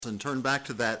And turn back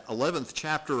to that 11th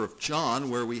chapter of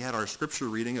John where we had our scripture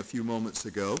reading a few moments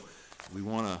ago. We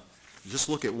want to just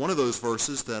look at one of those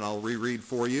verses that I'll reread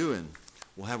for you, and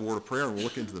we'll have a word of prayer and we'll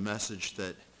look into the message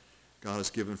that God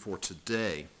has given for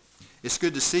today. It's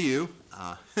good to see you.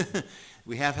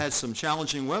 We have had some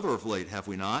challenging weather of late, have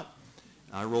we not?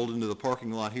 I rolled into the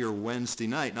parking lot here Wednesday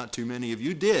night. Not too many of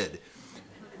you did.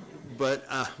 But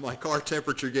my car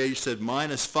temperature gauge said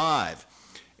 -5.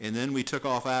 And then we took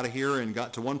off out of here and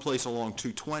got to one place along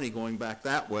 220 going back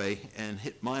that way and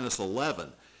hit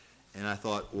 -11. And I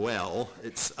thought, well,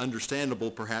 it's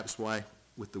understandable perhaps why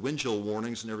with the wind chill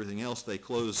warnings and everything else they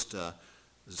closed. There's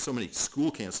so many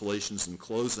school cancellations and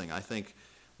closing. I think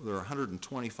there were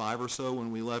 125 or so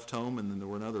when we left home, and then there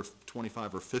were another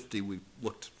 25 or 50 we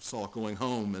saw going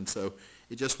home. And so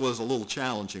it just was a little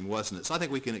challenging, wasn't it? So I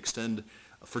think we can extend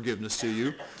forgiveness to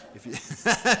you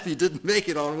if you didn't make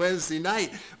it on Wednesday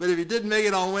night. But if you didn't make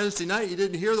it on Wednesday night, you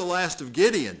didn't hear the last of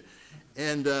Gideon.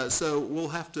 And so we'll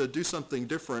have to do something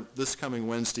different this coming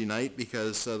Wednesday night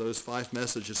because those 5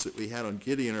 messages that we had on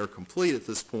Gideon are complete at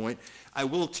this point. I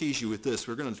will tease you with this.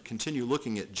 We're going to continue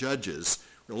looking at Judges.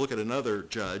 We're going to look at another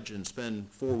judge and spend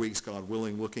 4 weeks, God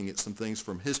willing, looking at some things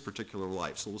from his particular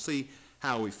life. So we'll see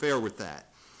how we fare with that.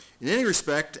 In any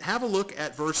respect, have a look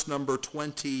at verse number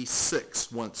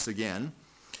 26 once again,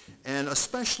 and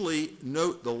especially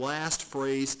note the last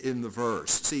phrase in the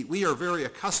verse. See, we are very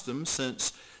accustomed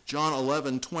since John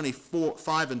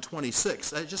 11:25 and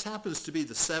 26. It just happens to be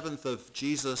the 7th of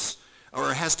Jesus,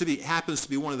 or happens to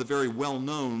be one of the very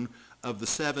well-known of the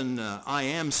 7 I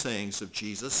am sayings of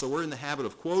Jesus. So we're in the habit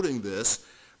of quoting this,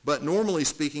 but normally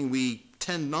speaking, we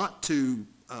tend not to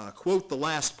quote the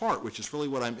last part, which is really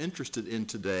what I'm interested in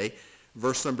today.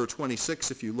 Verse number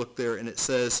 26, if you look there, and it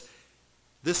says,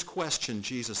 this question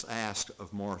Jesus asked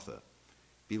of Martha,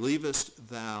 believest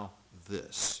thou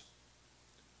this?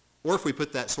 Or if we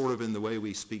put that sort of in the way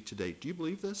we speak today, do you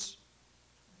believe this?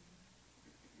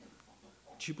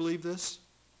 Do you believe this?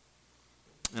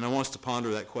 And I want us to ponder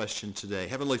that question today.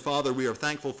 Heavenly Father, we are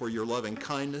thankful for your loving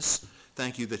kindness.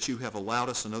 Thank you that you have allowed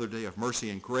us another day of mercy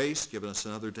and grace, given us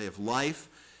another day of life.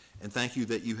 And thank you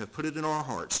that you have put it in our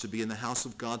hearts to be in the house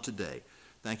of God today.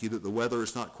 Thank you that the weather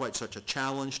is not quite such a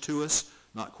challenge to us,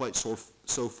 not quite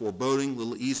so foreboding, a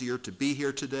little easier to be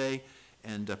here today.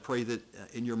 And pray that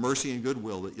in your mercy and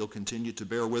goodwill that you'll continue to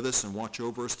bear with us and watch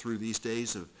over us through these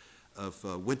days of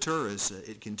winter as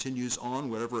it continues on,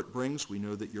 whatever it brings. We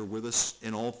know that you're with us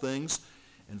in all things.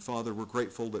 And Father, we're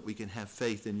grateful that we can have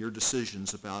faith in your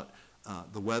decisions about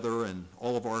the weather and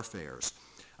all of our affairs.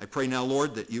 I pray now,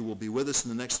 Lord, that you will be with us in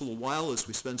the next little while as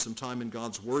we spend some time in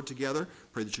God's Word together.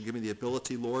 Pray that you'll give me the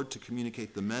ability, Lord, to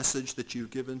communicate the message that you've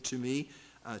given to me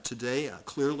today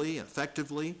clearly,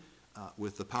 effectively,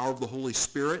 with the power of the Holy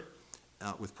Spirit,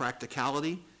 with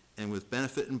practicality, and with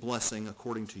benefit and blessing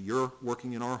according to your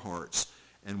working in our hearts.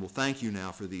 And we'll thank you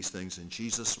now for these things in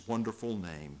Jesus' wonderful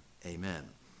name. Amen.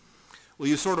 Well,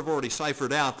 you sort of already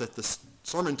ciphered out that the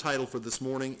sermon title for this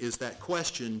morning is that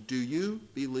question, do you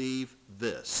believe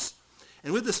this?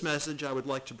 And with this message, I would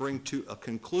like to bring to a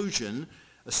conclusion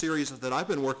a series that I've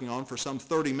been working on for some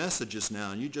 30 messages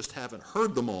now, and you just haven't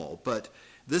heard them all. But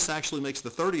this actually makes the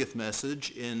 30th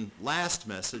message in last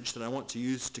message that I want to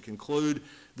use to conclude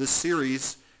this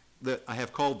series that I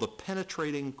have called The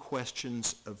Penetrating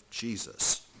Questions of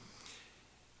Jesus.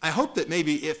 I hope that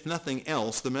maybe, if nothing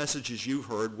else, the messages you've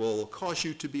heard will cause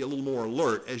you to be a little more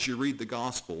alert as you read the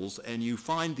Gospels and you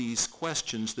find these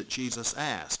questions that Jesus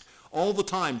asked. All the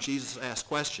time Jesus asked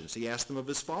questions. He asked them of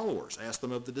his followers, asked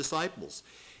them of the disciples.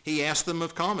 He asked them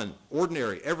of common,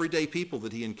 ordinary, everyday people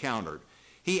that he encountered.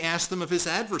 He asked them of his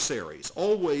adversaries,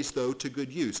 always, though, to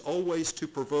good use, always to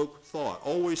provoke thought,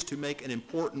 always to make an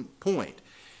important point.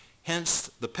 Hence,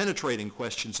 the penetrating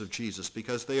questions of Jesus,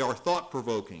 because they are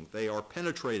thought-provoking, they are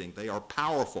penetrating, they are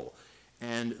powerful.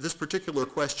 And this particular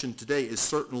question today is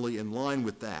certainly in line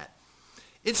with that.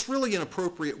 It's really an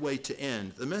appropriate way to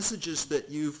end. The messages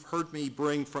that you've heard me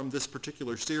bring from this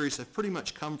particular series have pretty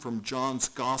much come from John's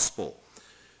Gospel.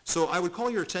 So I would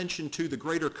call your attention to the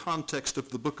greater context of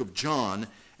the book of John,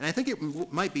 and I think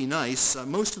it might be nice.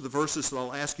 Most of the verses that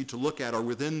I'll ask you to look at are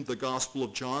within the Gospel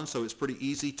of John, so it's pretty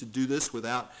easy to do this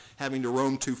without having to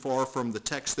roam too far from the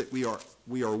text that we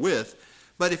are with.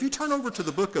 But if you turn over to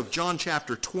the book of John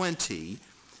chapter 20,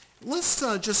 let's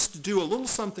just do a little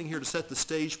something here to set the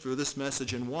stage for this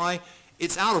message and why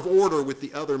it's out of order with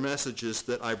the other messages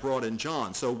that I brought in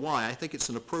John. So why? I think it's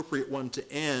an appropriate one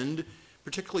to end,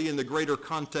 particularly in the greater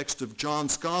context of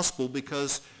John's Gospel,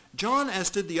 because John, as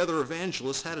did the other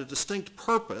evangelists, had a distinct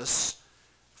purpose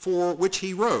for which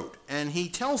he wrote. And he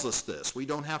tells us this. We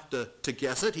don't have to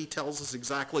guess it. He tells us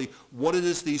exactly what it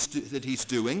is that he's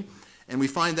doing. And we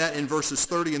find that in verses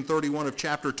 30 and 31 of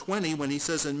chapter 20 when he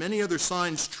says, "And many other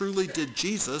signs truly did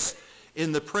Jesus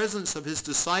in the presence of his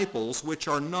disciples, which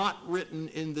are not written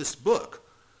in this book.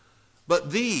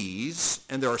 But these,"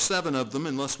 and there are 7 of them,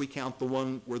 unless we count the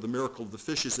one where the miracle of the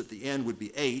fishes at the end would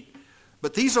be 8,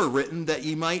 "but these are written that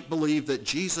ye might believe that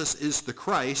Jesus is the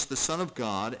Christ, the Son of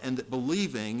God, and that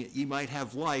believing ye might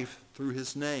have life through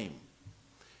his name."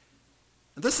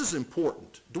 This is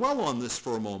important. Dwell on this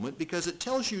for a moment because it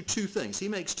tells you 2 things. He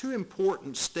makes 2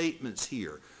 important statements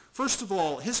here. First of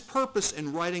all, his purpose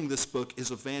in writing this book is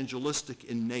evangelistic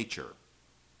in nature.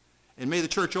 And may the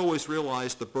church always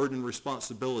realize the burden and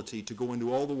responsibility to go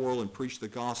into all the world and preach the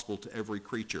gospel to every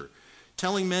creature.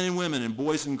 Telling men and women and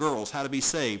boys and girls how to be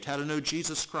saved, how to know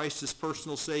Jesus Christ as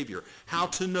personal Savior, how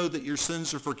to know that your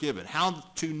sins are forgiven, how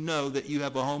to know that you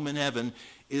have a home in heaven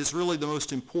is really the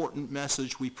most important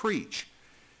message we preach.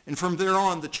 And from there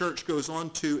on, the church goes on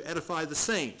to edify the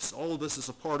saints. All of this is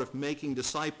a part of making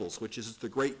disciples, which is the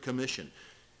Great Commission.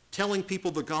 Telling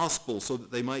people the gospel so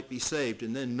that they might be saved,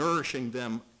 and then nourishing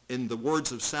them in the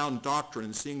words of sound doctrine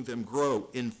and seeing them grow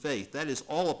in faith. That is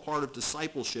all a part of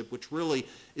discipleship, which really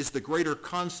is the greater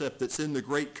concept that's in the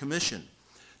Great Commission.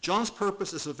 John's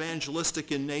purpose is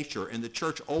evangelistic in nature, and the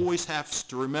church always has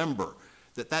to remember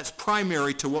that that's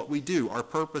primary to what we do. Our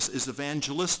purpose is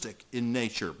evangelistic in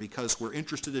nature because we're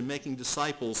interested in making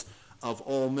disciples of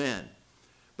all men.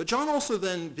 But John also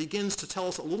then begins to tell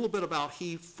us a little bit about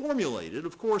he formulated.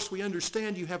 Of course, we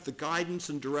understand you have the guidance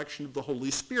and direction of the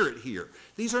Holy Spirit here.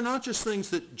 These are not just things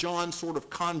that John sort of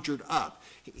conjured up.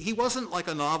 He wasn't like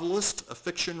a novelist, a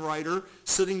fiction writer,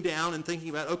 sitting down and thinking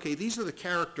about, okay, these are the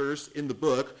characters in the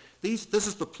book. This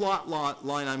is the plot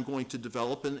line I'm going to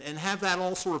develop, and have that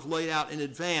all sort of laid out in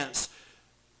advance.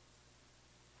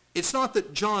 It's not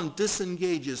that John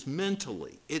disengages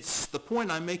mentally. It's the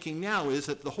point I'm making now is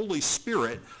that the Holy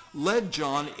Spirit led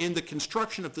John in the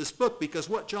construction of this book, because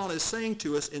what John is saying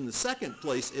to us in the second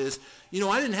place is,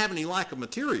 I didn't have any lack of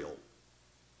material.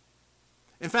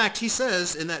 In fact, he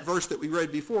says in that verse that we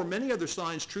read before, "Many other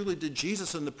signs truly did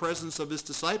Jesus in the presence of his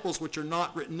disciples, which are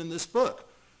not written in this book."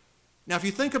 Now, if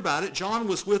you think about it, John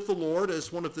was with the Lord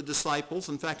as one of the disciples.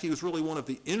 In fact, he was really one of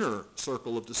the inner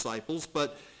circle of disciples.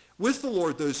 But with the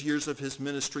Lord those years of his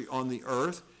ministry on the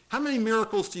earth, how many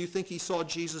miracles do you think he saw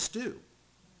Jesus do?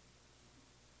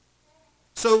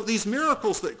 So these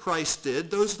miracles that Christ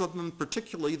did, those of them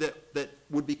particularly that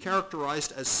would be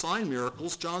characterized as sign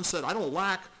miracles, John said, I don't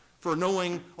lack for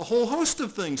knowing a whole host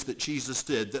of things that Jesus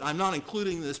did that I'm not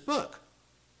including in this book.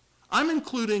 I'm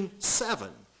including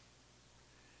 7.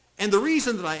 And the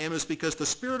reason that I am is because the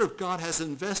Spirit of God has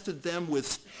invested them with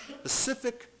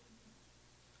specific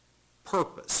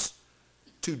purpose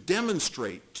to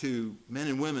demonstrate to men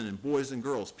and women and boys and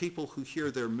girls, people who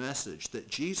hear their message, that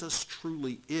Jesus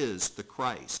truly is the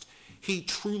Christ. He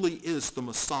truly is the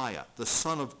Messiah, the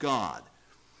Son of God.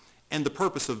 And the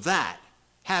purpose of that,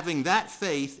 having that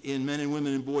faith in men and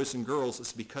women and boys and girls,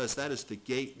 is because that is the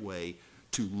gateway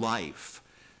to life.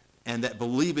 And that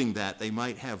believing that they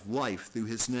might have life through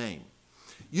his name.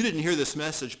 You didn't hear this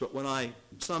message, but when I,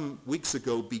 some weeks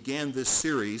ago, began this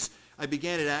series, I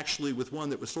began it actually with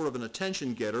one that was sort of an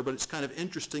attention getter, but it's kind of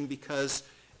interesting because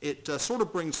it sort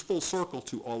of brings full circle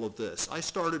to all of this. I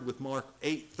started with Mark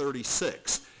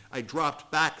 8:36. I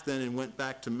dropped back then and went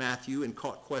back to Matthew and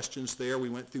caught questions there. We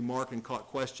went through Mark and caught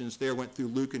questions there, went through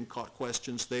Luke and caught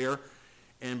questions there.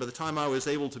 And by the time I was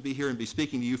able to be here and be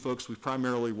speaking to you folks, we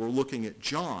primarily were looking at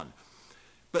John.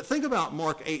 But think about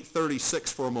Mark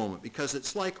 8:36 for a moment, because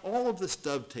it's like all of this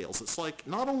dovetails. It's like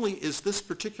not only is this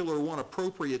particular one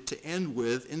appropriate to end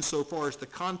with insofar as the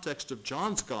context of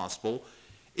John's gospel,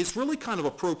 it's really kind of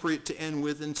appropriate to end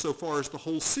with insofar as the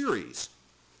whole series.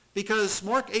 Because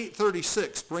Mark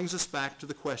 8:36 brings us back to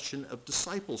the question of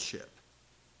discipleship.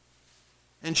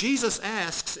 And Jesus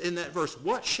asks in that verse,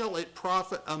 what shall it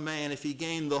profit a man if he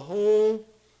gain the whole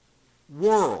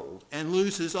world and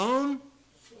lose his own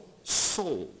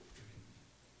soul?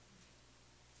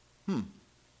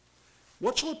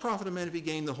 What shall it profit a man if he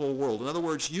gain the whole world? In other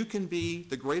words, you can be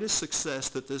the greatest success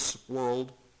that this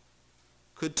world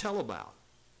could tell about.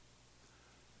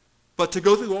 But to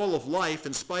go through all of life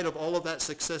in spite of all of that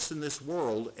success in this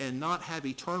world and not have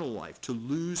eternal life, to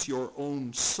lose your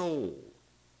own soul,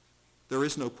 there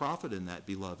is no profit in that,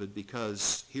 beloved,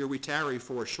 because here we tarry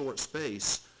for a short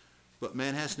space, but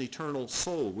man has an eternal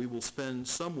soul we will spend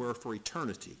somewhere for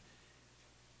eternity.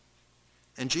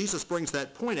 And Jesus brings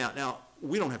that point out. Now,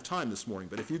 we don't have time this morning,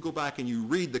 but if you go back and you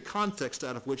read the context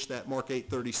out of which that Mark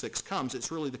 8:36 comes,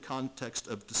 it's really the context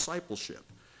of discipleship.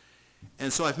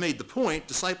 And so I've made the point,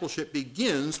 discipleship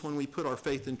begins when we put our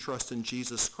faith and trust in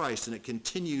Jesus Christ, and it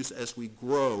continues as we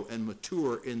grow and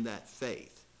mature in that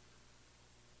faith.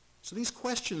 So these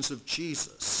questions of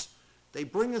Jesus, they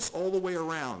bring us all the way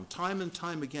around, time and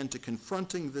time again, to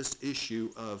confronting this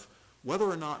issue of whether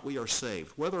or not we are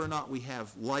saved, whether or not we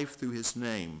have life through his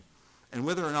name, and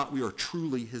whether or not we are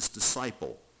truly his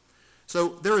disciple. So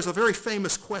there is a very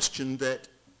famous question that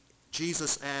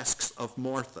Jesus asks of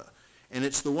Martha, and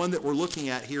it's the one that we're looking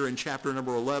at here in chapter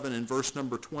number 11 and verse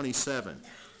number 27.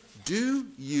 Do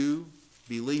you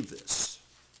believe this?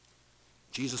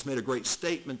 Jesus made a great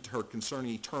statement to her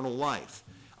concerning eternal life.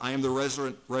 I am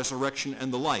the resurrection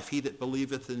and the life. He that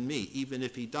believeth in me, even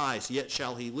if he dies, yet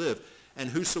shall he live. And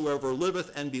whosoever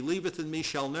liveth and believeth in me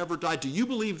shall never die. Do you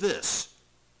believe this?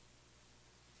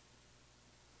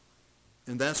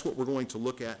 And that's what we're going to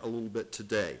look at a little bit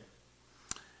today.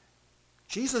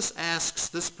 Jesus asks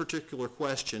this particular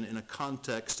question in a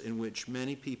context in which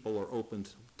many people are open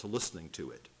to listening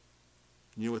to it.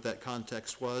 You know what that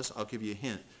context was? I'll give you a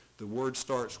hint. The word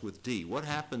starts with D. What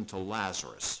happened to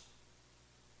Lazarus?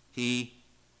 He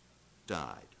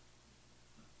died.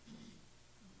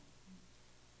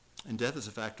 And death is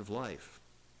a fact of life.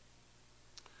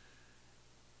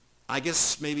 I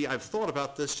guess maybe I've thought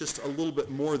about this just a little bit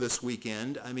more this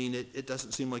weekend. I mean, it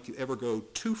doesn't seem like you ever go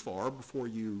too far before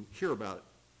you hear about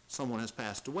someone has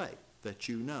passed away that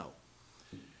you know.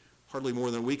 Hardly more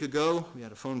than a week ago, we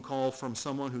had a phone call from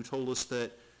someone who told us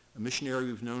that a missionary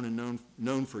we've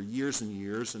known for years and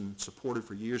years and supported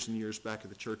for years and years back at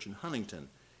the church in Huntington,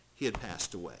 he had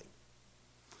passed away.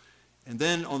 And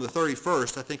then on the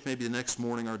 31st, I think maybe the next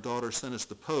morning, our daughter sent us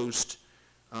the post.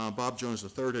 Bob Jones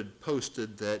III had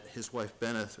posted that his wife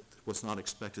Benneth was not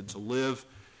expected to live,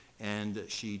 and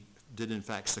she did in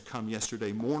fact succumb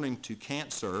yesterday morning to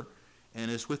cancer and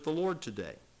is with the Lord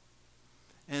today.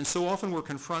 And so often we're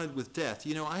confronted with death.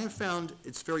 You know, I have found,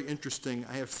 it's very interesting,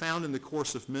 I have found in the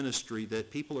course of ministry that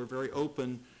people are very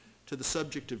open to the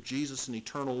subject of Jesus and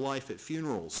eternal life at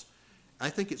funerals. I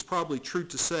think it's probably true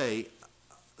to say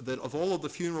that of all of the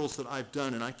funerals that I've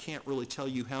done, and I can't really tell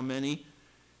you how many,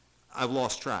 I've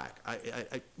lost track.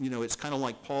 It's kind of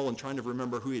like Paul and trying to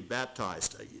remember who he'd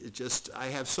baptized. I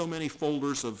have so many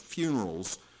folders of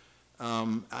funerals.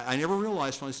 I never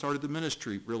realized when I started the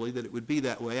ministry, really, that it would be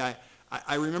that way.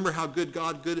 I remember how good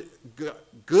God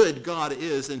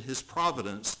is in his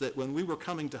providence, that when we were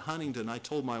coming to Huntington, I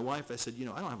told my wife, I said, I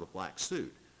don't have a black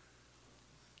suit.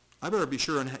 I better be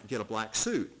sure and get a black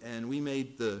suit. And we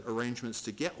made the arrangements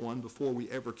to get one before we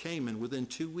ever came, and within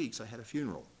 2 weeks I had a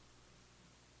funeral.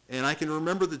 And I can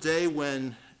remember the day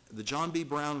when the John B.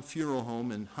 Brown Funeral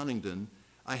Home in Huntington,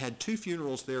 I had 2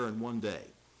 funerals there in one day.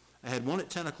 I had one at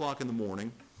 10 o'clock in the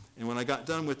morning, and when I got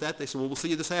done with that, they said, well, we'll see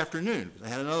you this afternoon. I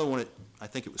had another one at, I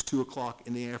think it was 2 o'clock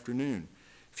in the afternoon.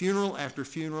 Funeral after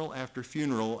funeral after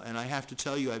funeral, and I have to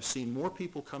tell you, I've seen more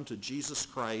people come to Jesus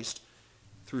Christ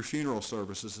through funeral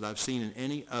services than I've seen in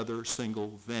any other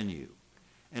single venue.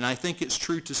 And I think it's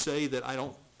true to say that I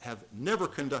have never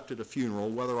conducted a funeral,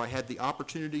 whether I had the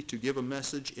opportunity to give a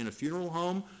message in a funeral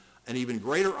home, an even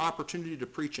greater opportunity to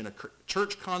preach in a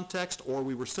church context, or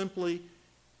we were simply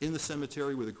in the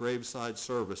cemetery with a graveside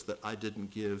service, that I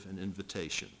didn't give an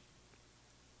invitation.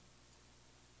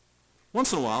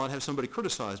 Once in a while, I'd have somebody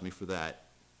criticize me for that.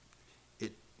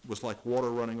 It was like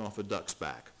water running off a duck's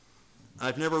back.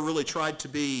 I've never really tried to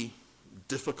be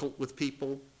difficult with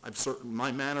people.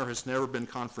 My manner has never been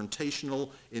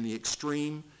confrontational in the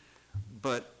extreme,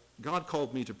 but God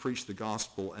called me to preach the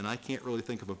gospel, and I can't really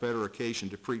think of a better occasion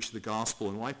to preach the gospel.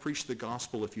 And why preach the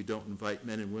gospel if you don't invite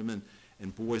men and women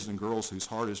and boys and girls whose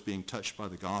heart is being touched by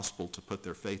the gospel to put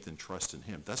their faith and trust in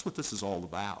him? That's what this is all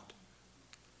about.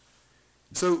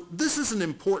 So this is an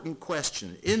important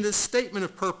question. In this statement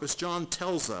of purpose, John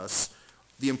tells us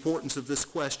the importance of this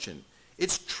question.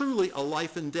 It's truly a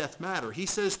life and death matter. He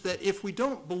says that if we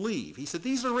don't believe, he said,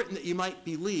 these are written that you might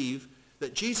believe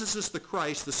that Jesus is the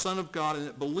Christ, the Son of God, and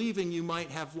that believing you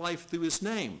might have life through his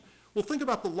name. Well, think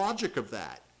about the logic of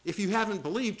that. If you haven't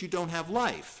believed, you don't have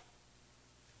life.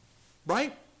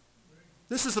 Right?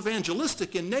 This is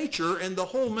evangelistic in nature, and the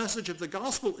whole message of the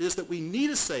gospel is that we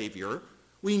need a Savior.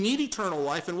 We need eternal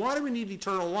life. And why do we need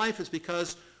eternal life? Is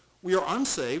because we are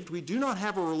unsaved. We do not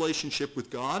have a relationship with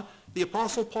God. The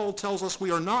Apostle Paul tells us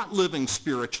we are not living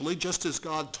spiritually, just as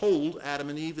God told Adam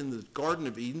and Eve in the Garden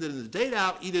of Eden, that in the day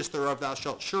thou eatest thereof thou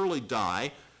shalt surely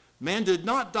die. Man did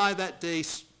not die that day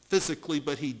physically,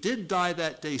 but he did die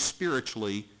that day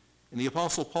spiritually And the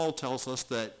Apostle Paul tells us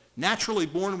that naturally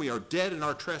born we are dead in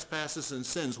our trespasses and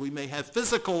sins. We may have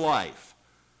physical life,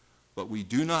 but we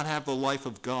do not have the life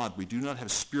of God. We do not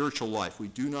have spiritual life. We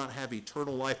do not have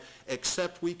eternal life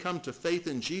except we come to faith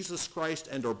in Jesus Christ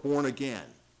and are born again.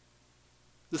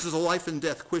 This is a life and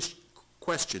death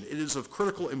question. It is of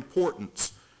critical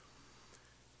importance.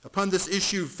 Upon this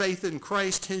issue, faith in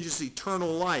Christ hinges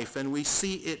eternal life, and we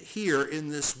see it here in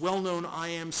this well-known I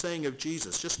am saying of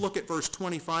Jesus. Just look at verse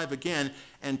 25 again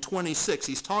and 26.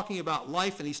 He's talking about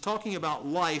life, and he's talking about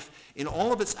life in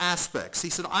all of its aspects. He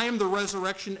said, I am the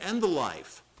resurrection and the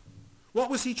life.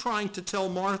 What was he trying to tell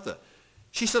Martha?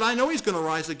 She said, I know he's going to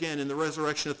rise again in the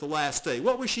resurrection at the last day.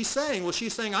 What was she saying? Well,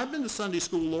 she's saying, I've been to Sunday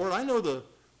school, Lord. I know the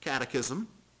catechism.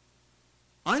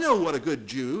 I know what a good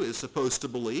Jew is supposed to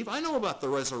believe. I know about the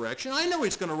resurrection. I know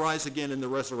he's going to rise again in the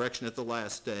resurrection at the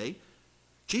last day.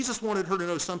 Jesus wanted her to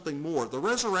know something more. The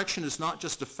resurrection is not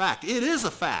just a fact. It is a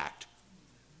fact.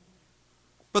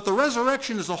 But the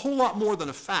resurrection is a whole lot more than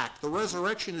a fact. The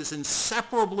resurrection is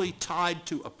inseparably tied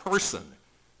to a person.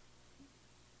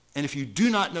 And if you do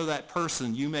not know that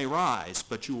person, you may rise,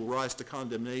 but you will rise to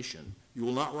condemnation. You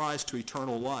will not rise to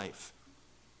eternal life.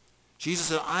 Jesus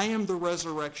said, I am the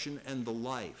resurrection and the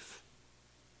life.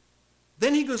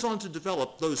 Then he goes on to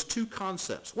develop those two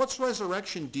concepts. What's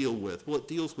resurrection deal with? Well, it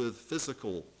deals with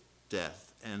physical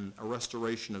death and a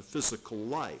restoration of physical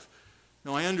life.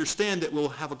 Now, I understand that we'll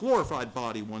have a glorified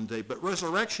body one day, but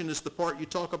resurrection is the part you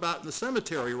talk about in the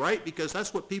cemetery, right? Because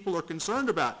that's what people are concerned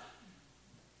about.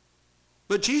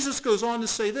 But Jesus goes on to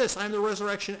say this, I am the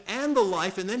resurrection and the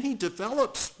life, and then he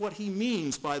develops what he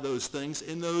means by those things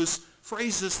in those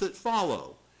phrases that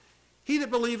follow. He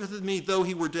that believeth in me, though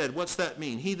he were dead. What's that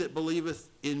mean? He that believeth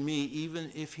in me,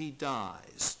 even if he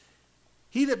dies.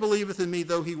 He that believeth in me,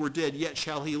 though he were dead, yet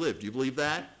shall he live. Do you believe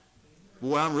that?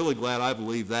 Boy, I'm really glad I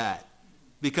believe that.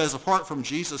 Because apart from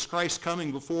Jesus Christ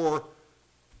coming before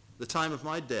the time of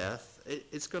my death,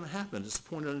 it's going to happen. It's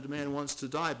appointed unto man once to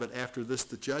die, but after this,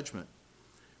 the judgment.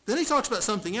 Then he talks about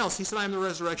something else. He said, I am the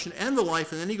resurrection and the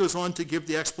life. And then he goes on to give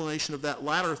the explanation of that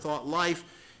latter thought, life.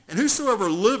 And whosoever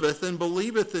liveth and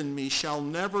believeth in me shall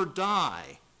never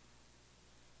die.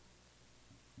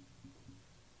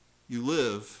 You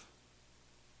live,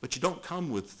 but you don't come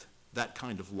with that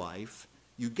kind of life.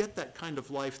 You get that kind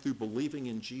of life through believing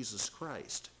in Jesus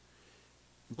Christ.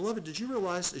 Beloved, did you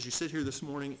realize as you sit here this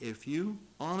morning, if you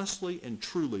honestly and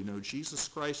truly know Jesus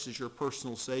Christ as your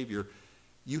personal Savior,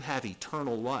 you have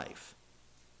eternal life.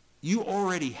 You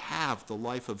already have the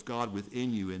life of God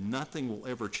within you, and nothing will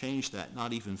ever change that,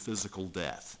 not even physical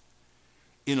death.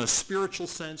 In a spiritual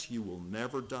sense, you will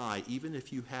never die, even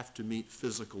if you have to meet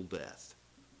physical death.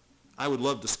 I would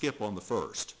love to skip on the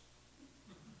first.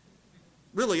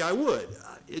 Really, I would.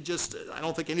 I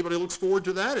don't think anybody looks forward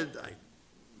to that.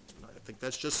 I think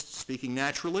that's just speaking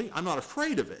naturally. I'm not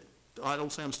afraid of it. I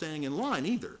don't say I'm standing in line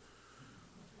either.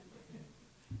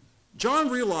 John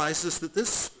realizes that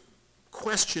this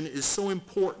question is so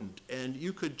important, and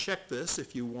you could check this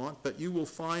if you want, but you will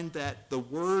find that the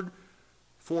word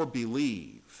for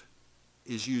believe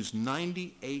is used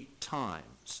 98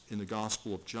 times in the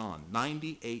Gospel of John.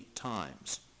 98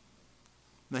 times.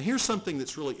 Now here's something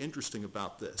that's really interesting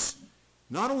about this.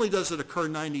 Not only does it occur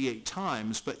 98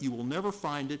 times, but you will never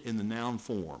find it in the noun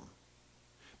form.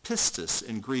 Pistis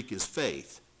in Greek is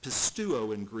faith.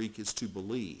 Pisteuo in Greek is to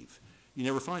believe. You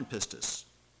never find pistis.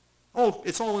 Oh,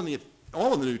 it's all in the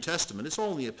New Testament. It's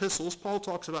all in the epistles. Paul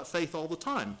talks about faith all the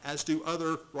time, as do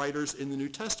other writers in the New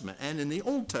Testament and in the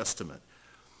Old Testament.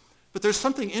 But there's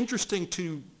something interesting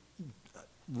to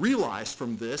realize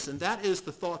from this, and that is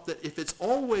the thought that if it's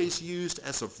always used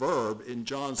as a verb in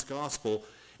John's gospel,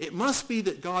 it must be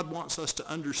that God wants us to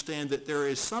understand that there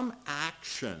is some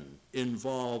action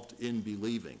involved in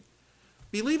believing.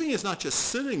 Believing is not just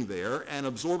sitting there and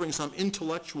absorbing some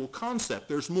intellectual concept.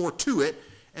 There's more to it,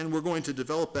 and we're going to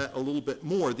develop that a little bit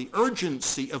more. The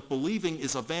urgency of believing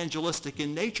is evangelistic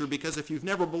in nature, because if you've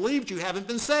never believed, you haven't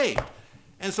been saved.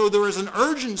 And so there is an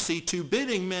urgency to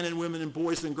bidding men and women and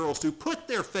boys and girls to put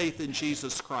their faith in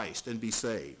Jesus Christ and be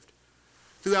saved.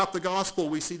 Throughout the gospel,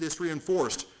 we see this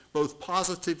reinforced both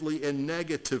positively and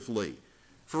negatively.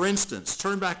 For instance,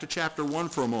 turn back to chapter 1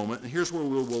 for a moment, and here's where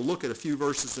we'll look at a few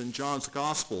verses in John's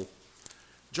gospel.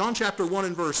 John chapter 1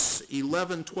 and verse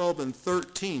 11, 12, and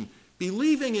 13.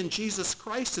 Believing in Jesus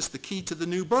Christ is the key to the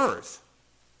new birth.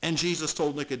 And Jesus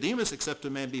told Nicodemus, except a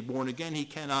man be born again, he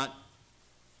cannot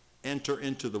enter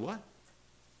into the what?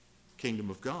 Kingdom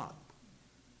of God.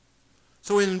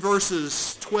 So in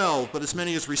verses 12, but as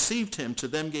many as received him, to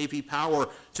them gave he power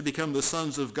to become the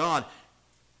sons of God.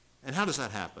 And how does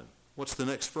that happen? What's the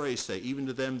next phrase say? Even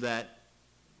to them that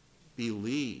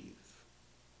believe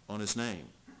on his name,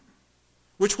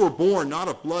 which were born not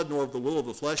of blood, nor of the will of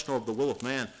the flesh, nor of the will of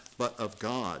man, but of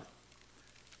God.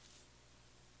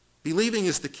 Believing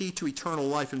is the key to eternal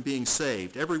life and being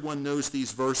saved. Everyone knows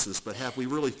these verses, but have we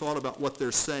really thought about what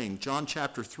they're saying? John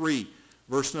chapter 3,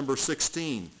 verse number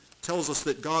 16, tells us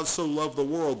that God so loved the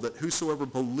world that whosoever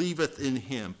believeth in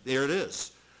him, there it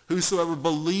is, whosoever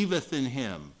believeth in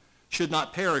him should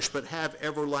not perish but have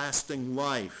everlasting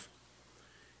life.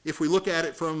 If we look at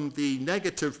it from the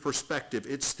negative perspective,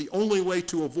 it's the only way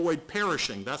to avoid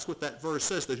perishing. That's what that verse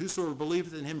says, that whosoever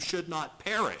believeth in him should not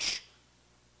perish.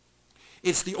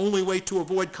 It's the only way to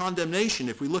avoid condemnation.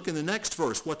 If we look in the next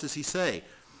verse, what does he say?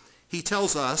 He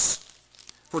tells us,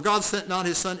 for God sent not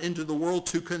his Son into the world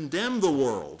to condemn the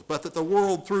world, but that the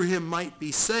world through him might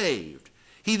be saved.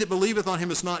 He that believeth on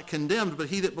him is not condemned, but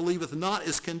he that believeth not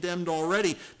is condemned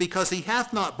already, because he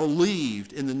hath not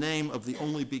believed in the name of the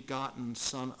only begotten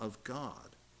Son of God.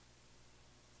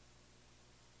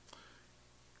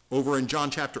 Over in John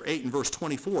chapter 8 and verse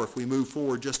 24, if we move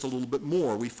forward just a little bit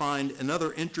more, we find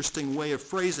another interesting way of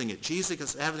phrasing it. Jesus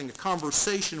is having a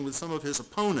conversation with some of his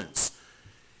opponents,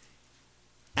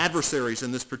 adversaries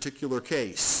in this particular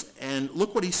case. And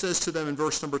look what he says to them in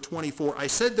verse number 24. I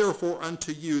said therefore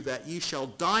unto you that ye shall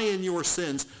die in your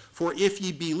sins, for if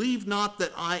ye believe not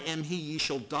that I am he, ye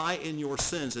shall die in your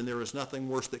sins, and there is nothing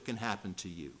worse that can happen to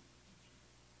you.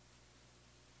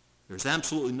 There's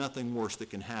absolutely nothing worse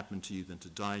that can happen to you than to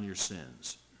die in your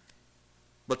sins.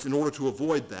 But in order to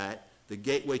avoid that, the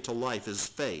gateway to life is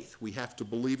faith. We have to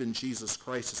believe in Jesus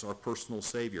Christ as our personal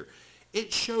Savior.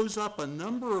 It shows up a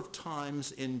number of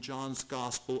times in John's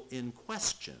gospel in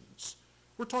questions.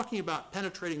 We're talking about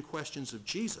penetrating questions of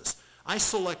Jesus. I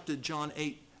selected John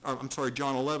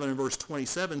 11 and verse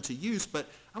 27 to use, but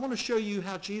I want to show you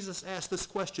how Jesus asked this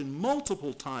question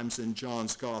multiple times in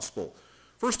John's gospel.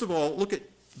 First of all, look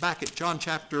back at John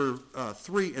chapter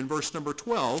 3 and verse number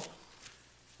 12.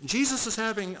 Jesus is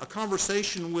having a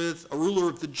conversation with a ruler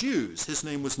of the Jews. His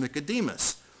name was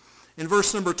Nicodemus. In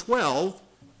verse number 12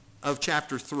 of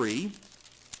chapter 3,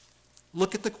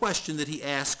 look at the question that he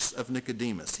asks of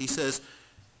Nicodemus. He says,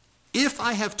 if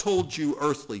I have told you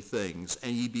earthly things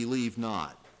and ye believe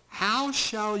not, how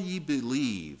shall ye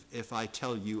believe if I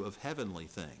tell you of heavenly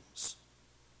things?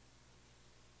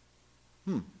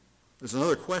 There's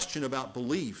another question about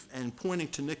belief, and pointing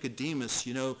to Nicodemus,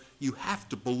 you have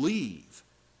to believe.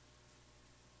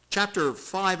 Chapter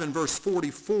 5 and verse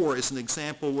 44 is an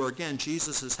example where, again,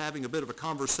 Jesus is having a bit of a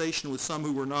conversation with some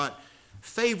who were not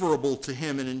favorable to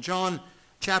him. And in John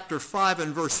chapter 5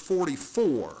 and verse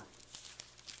 44,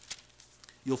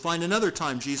 you'll find another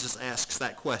time Jesus asks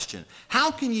that question.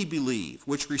 How can ye believe,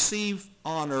 which receive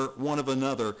honor one of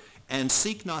another, and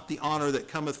seek not the honor that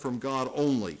cometh from God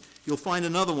only? You'll find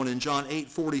another one in John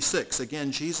 8:46.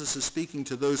 Again, Jesus is speaking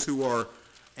to those who are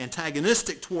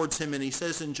antagonistic towards him, and he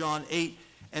says in John 8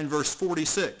 and verse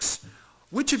 46,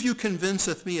 which of you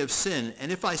convinceth me of sin?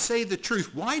 And if I say the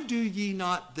truth, why do ye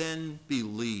not then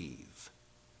believe?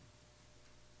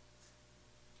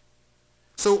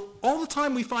 So all the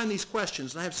time we find these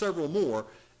questions, and I have several more,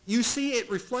 you see it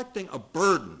reflecting a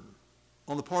burden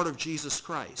on the part of Jesus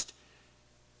Christ.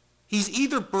 He's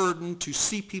either burdened to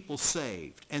see people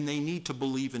saved, and they need to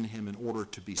believe in him in order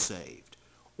to be saved,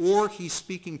 or he's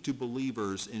speaking to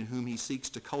believers in whom he seeks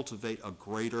to cultivate a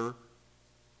greater,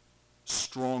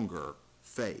 stronger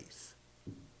faith.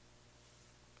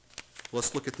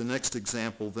 Let's look at the next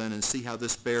example then and see how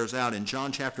this bears out. In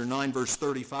John chapter 9, verse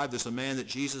 35, there's a man that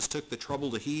Jesus took the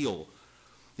trouble to heal.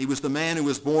 He was the man who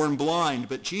was born blind,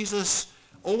 but Jesus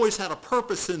always had a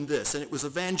purpose in this, and it was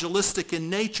evangelistic in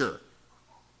nature.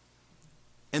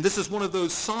 And this is one of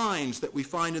those signs that we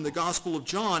find in the Gospel of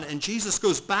John, and Jesus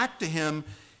goes back to him,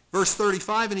 verse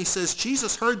 35, and he says,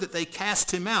 Jesus heard that they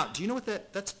cast him out. Do you know what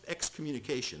that's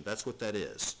excommunication. That's what that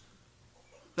is.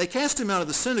 They cast him out of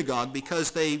the synagogue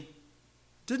because they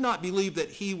did not believe that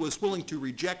he was willing to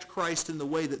reject Christ in the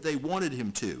way that they wanted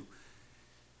him to.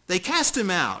 They cast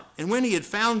him out, and when he had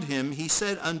found him, he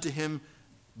said unto him,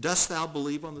 dost thou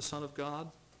believe on the Son of God?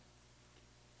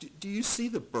 Do you see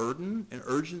the burden and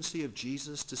urgency of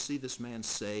Jesus to see this man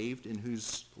saved in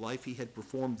whose life he had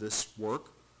performed this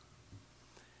work?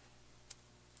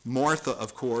 Martha,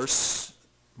 of course,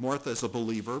 Martha is a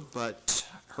believer, but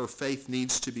her faith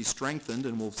needs to be strengthened,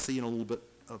 and we'll see in a little bit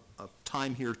of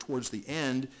time here towards the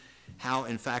end how,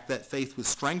 in fact, that faith was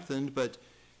strengthened. But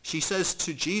she says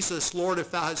to Jesus, Lord,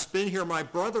 if thou hadst been here, my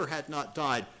brother had not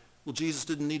died. Well, Jesus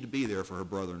didn't need to be there for her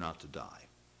brother not to die.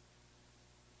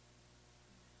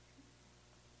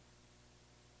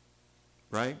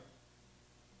 Right?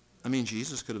 I mean,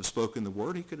 Jesus could have spoken the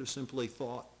word. He could have simply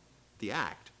thought, the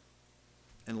act,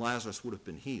 and Lazarus would have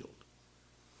been healed.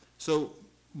 So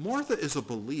Martha is a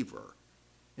believer.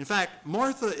 In fact,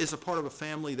 Martha is a part of a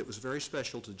family that was very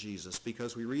special to Jesus,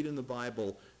 because we read in the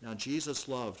Bible, now Jesus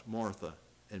loved Martha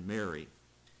and Mary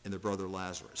and their brother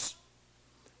Lazarus.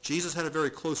 Jesus had a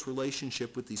very close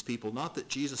relationship with these people. Not that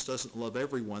Jesus doesn't love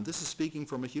everyone. This is speaking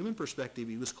from a human perspective.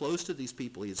 He was close to these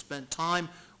people. He had spent time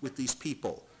with these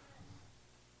people.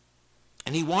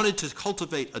 And he wanted to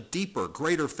cultivate a deeper,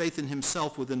 greater faith in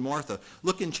himself within Martha.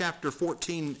 Look in chapter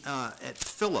 14 at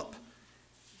Philip.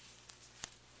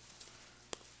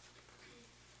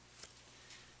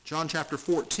 John chapter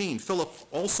 14, Philip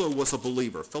also was a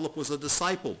believer. Philip was a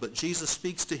disciple, but Jesus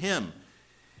speaks to him.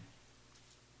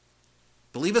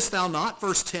 Believest thou not,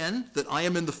 verse 10, that I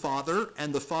am in the Father,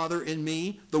 and the Father in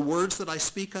me? The words that I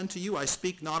speak unto you, I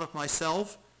speak not of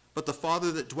myself, but the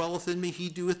Father that dwelleth in me, he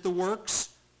doeth the works.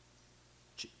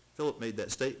 Philip made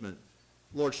that statement,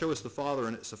 Lord, show us the Father,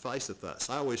 and it sufficeth us.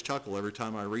 I always chuckle every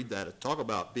time I read that. Talk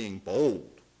about being bold.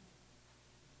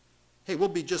 Hey, we'll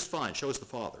be just fine. Show us the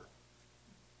Father.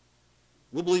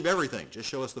 We'll believe everything. Just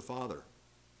show us the Father.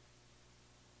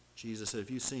 Jesus said,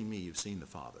 if you've seen me, you've seen the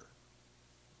Father.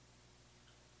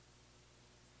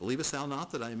 Believest thou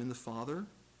not that I am in the Father?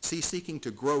 See, seeking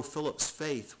to grow Philip's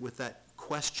faith with that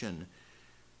question.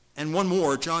 And one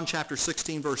more, John chapter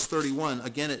 16, verse 31.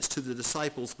 Again, it's to the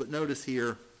disciples, but notice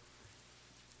here,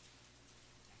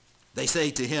 they say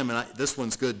to him, and this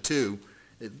one's good too,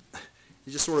 it's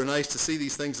just sort of nice to see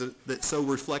these things that so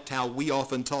reflect how we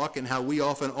often talk and how we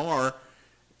often are.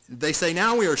 They say,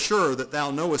 now we are sure that thou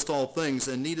knowest all things,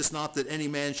 and needest not that any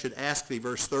man should ask thee.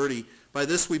 Verse 30, by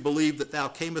this we believe that thou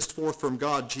camest forth from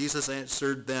God. Jesus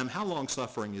answered them, how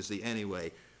long-suffering is he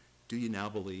anyway? Do you now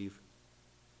believe?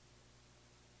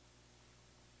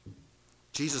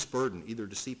 Jesus' burden, either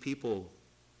to see people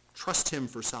trust him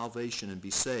for salvation and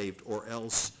be saved, or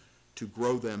else to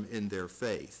grow them in their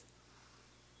faith.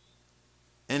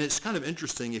 And it's kind of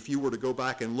interesting if you were to go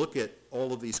back and look at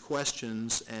all of these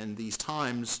questions and these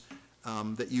times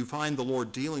that you find the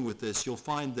Lord dealing with this, you'll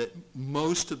find that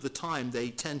most of the time they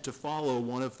tend to follow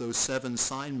one of those 7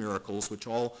 sign miracles, which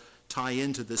all tie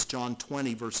into this John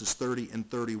 20, verses 30 and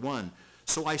 31.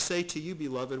 So I say to you,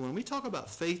 beloved, when we talk about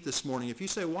faith this morning, if you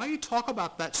say, why do you talk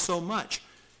about that so much?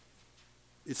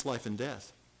 It's life and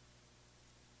death.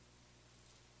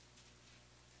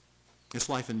 It's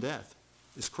life and death.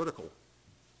 It's critical.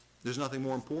 There's nothing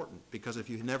more important, because if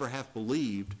you never have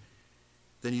believed,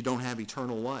 then you don't have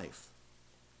eternal life.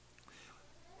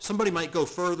 Somebody might go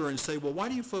further and say, well, why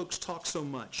do you folks talk so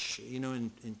much? You know,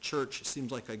 in church, it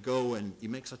seems like I go and you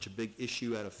make such a big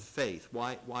issue out of faith.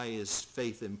 Why is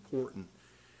faith important?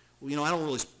 Well, you know, I don't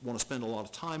really want to spend a lot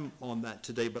of time on that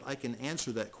today, but I can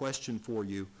answer that question for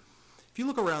you. If you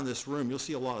look around this room, you'll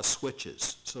see a lot of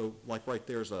switches. So, like right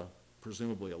there's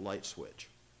presumably a light switch,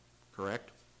 correct?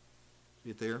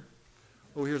 See it there?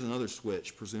 Oh, here's another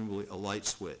switch, presumably a light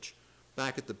switch.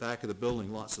 Back at the back of the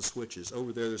building, lots of switches.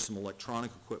 Over there, there's some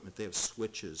electronic equipment. They have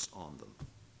switches on them.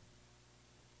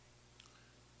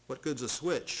 What good's a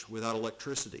switch without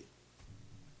electricity?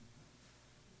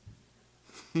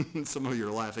 Some of you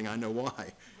are laughing. I know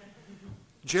why.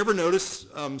 Did you ever notice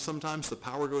sometimes the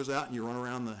power goes out and you run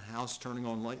around the house turning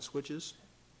on light switches?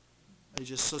 It's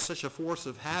just such a force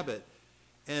of habit.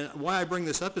 And why I bring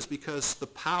this up is because the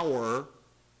power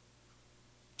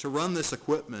to run this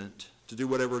equipment, to do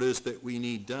whatever it is that we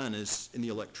need done, is in the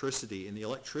electricity. And the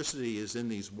electricity is in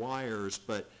these wires.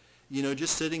 But, you know,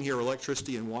 just sitting here,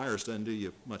 electricity and wires doesn't do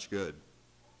you much good.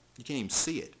 You can't even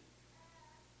see it.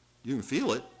 You can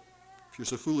feel it if you're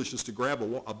so foolish as to grab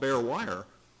a bare wire.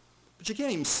 But you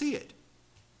can't even see it.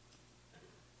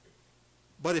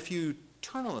 But if you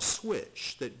turn on a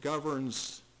switch that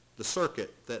governs the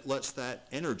circuit that lets that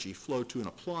energy flow to an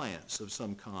appliance of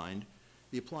some kind,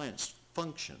 the appliance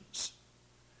functions.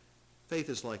 Faith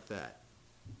is like that.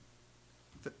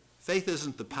 Faith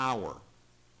isn't the power.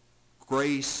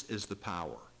 Grace is the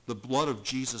power. The blood of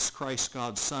Jesus Christ,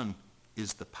 God's Son,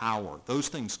 is the power. Those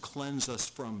things cleanse us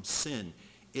from sin.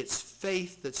 It's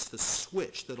faith that's the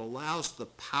switch that allows the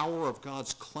power of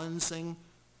God's cleansing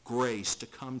grace to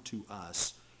come to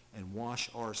us and wash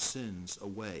our sins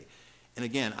away. And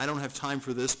again, I don't have time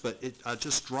for this, but I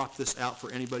just dropped this out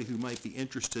for anybody who might be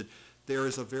interested. There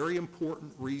is a very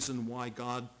important reason why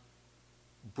God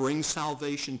brings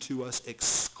salvation to us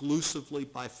exclusively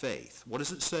by faith. What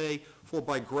does it say? For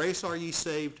by grace are ye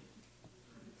saved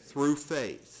through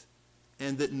faith,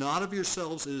 and that not of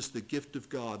yourselves is the gift of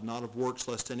God, not of works,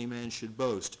 lest any man should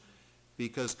boast,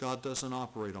 because God doesn't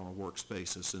operate on a works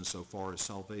basis insofar as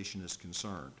salvation is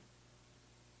concerned.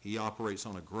 He operates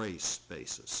on a grace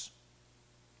basis.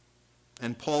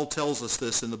 And Paul tells us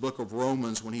this in the book of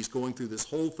Romans when he's going through this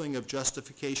whole thing of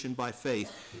justification by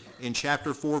faith. In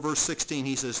chapter 4, verse 16,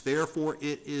 he says, "Therefore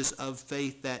it is of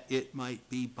faith that it might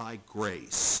be by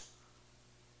grace."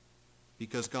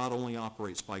 Because God only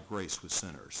operates by grace with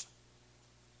sinners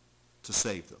to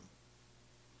save them.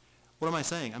 What am I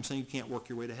saying? I'm saying you can't work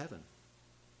your way to heaven.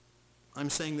 I'm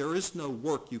saying there is no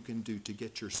work you can do to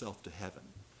get yourself to heaven.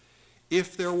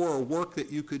 If there were a work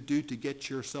that you could do to get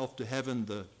yourself to heaven,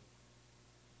 the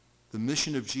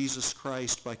mission of Jesus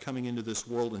Christ by coming into this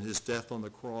world and his death on the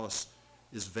cross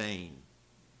is vain.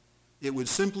 It would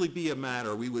simply be a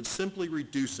matter, we would simply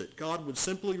reduce it. God would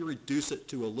simply reduce it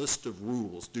to a list of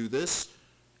rules. Do this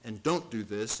and don't do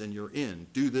this and you're in.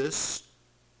 Do this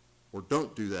or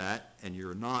don't do that and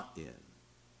you're not in.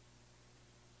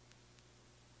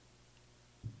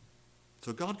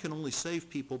 So God can only save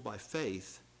people by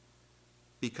faith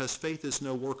because faith is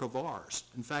no work of ours.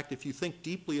 In fact, if you think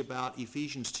deeply about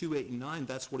Ephesians 2, 8, and 9,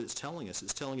 that's what it's telling us.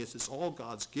 It's telling us it's all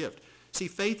God's gift. See,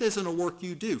 faith isn't a work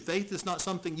you do. Faith is not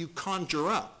something you conjure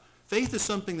up. Faith is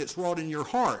something that's wrought in your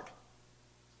heart.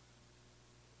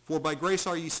 For by grace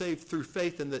are ye saved through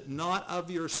faith, and that not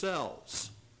of yourselves.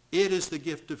 It is the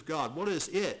gift of God. What is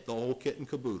it? The whole kit and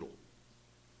caboodle.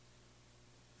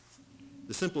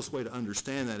 The simplest way to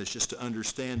understand that is just to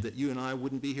understand that you and I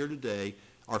wouldn't be here today.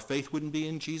 Our faith wouldn't be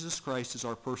in Jesus Christ as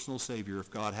our personal Savior if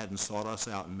God hadn't sought us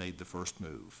out and made the first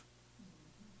move.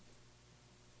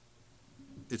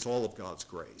 It's all of God's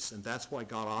grace, and that's why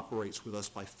God operates with us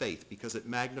by faith, because it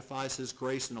magnifies his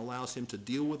grace and allows him to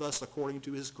deal with us according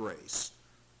to his grace.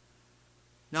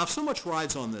 Now, if so much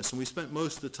rides on this, and we spent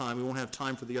most of the time, we won't have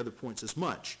time for the other points as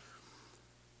much,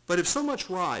 but if so much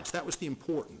rides, that was the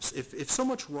importance. If so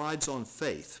much rides on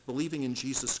faith, believing in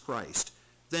Jesus Christ,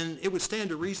 then it would stand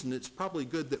to reason it's probably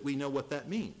good that we know what that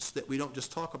means, that we don't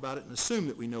just talk about it and assume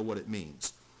that we know what it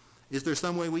means. Is there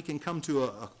some way we can come to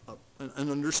an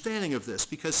understanding of this?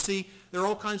 Because, see, there are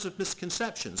all kinds of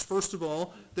misconceptions. First of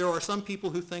all, there are some people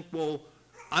who think, well,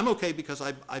 I'm okay because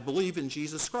I believe in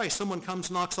Jesus Christ. Someone comes,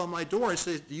 knocks on my door and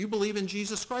says, do you believe in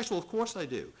Jesus Christ? Well, of course I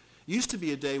do. It used to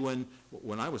be a day when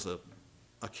I was a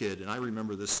kid, and I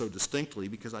remember this so distinctly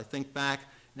because I think back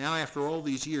now after all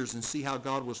these years and see how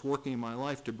God was working in my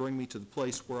life to bring me to the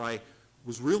place where I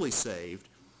was really saved.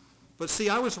 But see,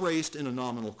 I was raised in a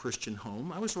nominal Christian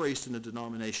home. I was raised in a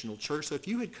denominational church. So if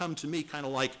you had come to me kind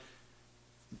of like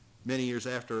many years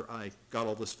after I got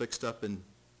all this fixed up and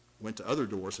went to other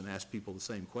doors and asked people the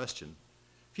same question,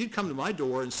 if you'd come to my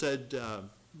door and said,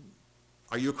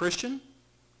 are you a Christian?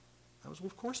 I was, well,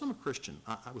 of course I'm a Christian.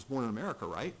 I was born in America,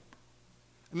 right?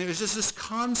 I mean, there's just this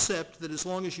concept that as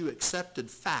long as you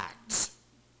accepted facts,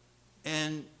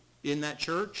 and in that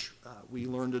church, we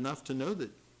learned enough to know that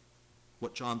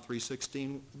what John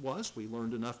 3:16 was. We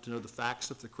learned enough to know the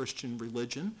facts of the Christian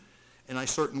religion, and I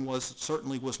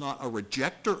certainly was not a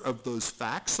rejecter of those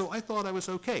facts, so I thought I was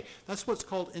okay. That's what's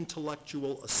called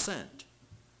intellectual assent.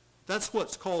 That's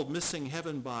what's called missing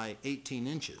heaven by 18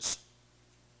 inches.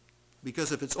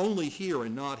 Because if it's only here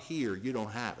and not here, you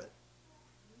don't have it.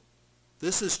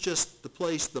 This is just the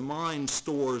place the mind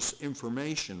stores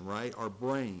information, right? Our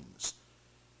brains.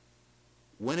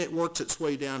 When it works its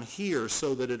way down here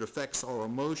so that it affects our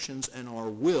emotions and our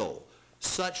will,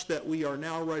 such that we are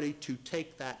now ready to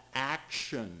take that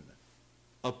action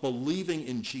of believing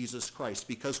in Jesus Christ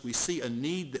because we see a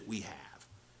need that we have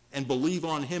and believe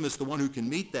on him as the one who can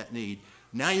meet that need.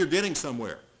 Now you're getting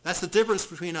somewhere. That's the difference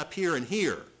between up here and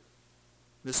here,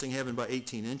 missing heaven by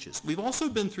 18 inches. We've also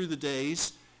been through the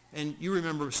days, and you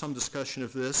remember some discussion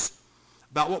of this,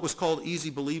 about what was called easy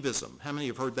believism. How many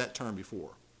have heard that term before?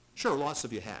 Sure, lots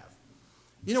of you have.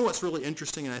 You know what's really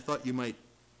interesting, and I thought you might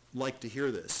like to hear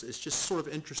this. It's just sort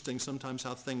of interesting sometimes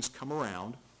how things come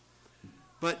around.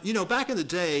 But, you know, back in the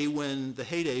day when the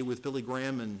heyday with Billy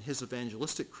Graham and his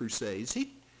evangelistic crusades,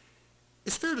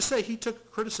 it's fair to say he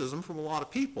took criticism from a lot of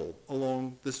people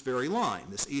along this very line,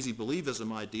 this easy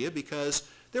believism idea, because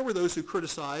there were those who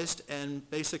criticized and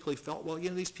basically felt, well, you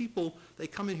know, these people, they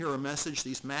come and hear a message,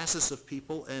 these masses of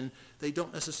people, and they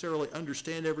don't necessarily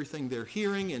understand everything they're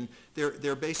hearing, and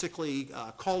they're basically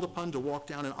called upon to walk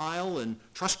down an aisle and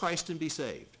trust Christ and be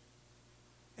saved.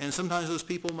 And sometimes those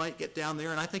people might get down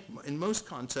there, and I think in most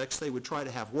contexts they would try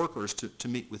to have workers to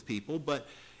meet with people, but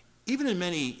even in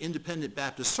many independent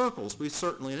Baptist circles, we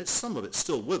certainly, and some of it's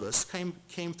still with us,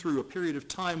 came through a period of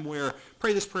time where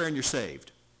pray this prayer and you're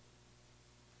saved.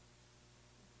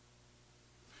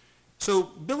 So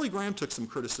Billy Graham took some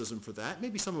criticism for that.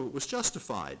 Maybe some of it was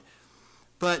justified.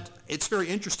 But it's very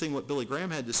interesting what Billy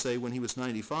Graham had to say when he was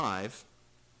 95.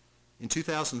 In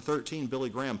 2013,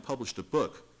 Billy Graham published a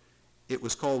book. It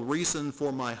was called Reason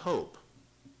for My Hope.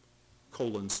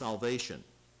 salvation.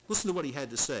 Listen to what he had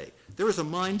to say. There is a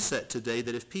mindset today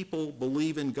that if people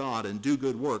believe in God and do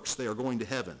good works, they are going to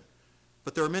heaven.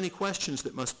 But there are many questions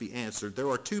that must be answered. There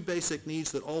are two basic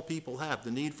needs that all people have,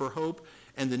 the need for hope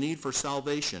and the need for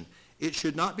salvation. It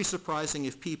should not be surprising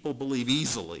if people believe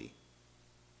easily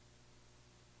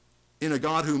in a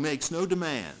God who makes no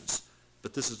demands,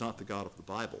 but this is not the God of the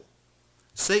Bible.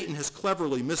 Satan has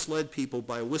cleverly misled people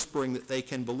by whispering that they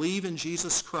can believe in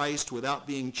Jesus Christ without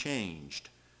being changed,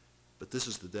 but this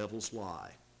is the devil's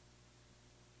lie.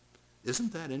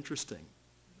 Isn't that interesting?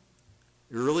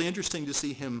 It's really interesting to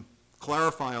see him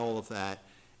clarify all of that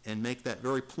and make that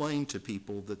very plain to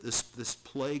people, that this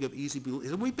plague of easy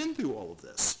belief, and we've been through all of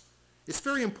this. It's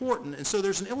very important, and so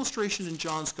there's an illustration in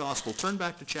John's Gospel. Turn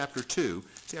back to chapter 2.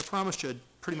 See, I promised you I'd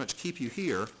pretty much keep you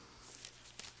here,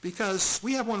 because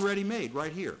we have one ready-made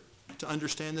right here to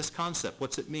understand this concept.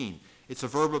 What's it mean? It's a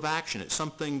verb of action. It's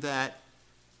something that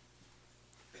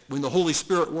when the Holy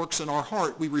Spirit works in our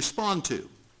heart, we respond to.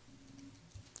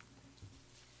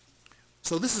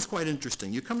 So this is quite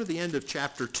interesting. You come to the end of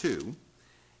chapter 2,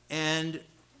 and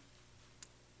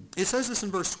it says this in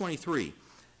verse 23.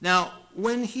 Now,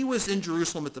 when he was in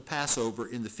Jerusalem at the Passover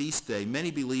in the feast day,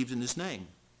 many believed in his name.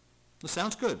 This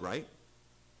sounds good, right?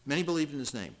 Many believed in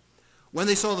his name. When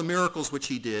they saw the miracles which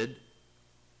he did,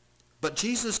 but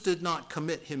Jesus did not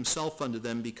commit himself unto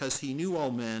them, because he knew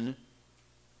all men,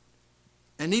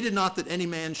 and needed not that any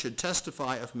man should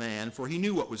testify of man, for he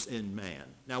knew what was in man.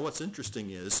 Now, what's interesting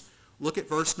is, look at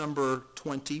verse number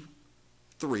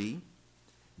 23.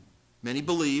 Many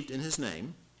believed in his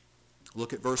name.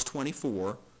 Look at verse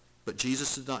 24. But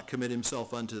Jesus did not commit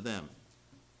himself unto them.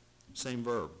 Same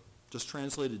verb, just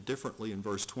translated differently in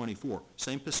verse 24.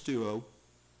 Same pisteuo.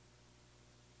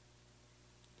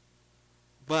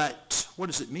 But what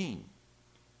does it mean?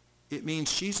 It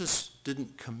means Jesus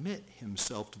didn't commit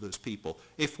himself to those people.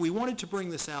 If we wanted to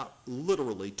bring this out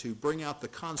literally, to bring out the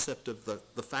concept of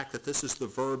the fact that this is the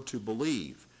verb to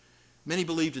believe, many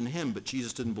believed in him, but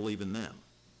Jesus didn't believe in them.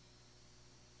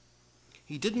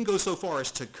 He didn't go so far as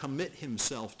to commit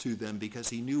himself to them because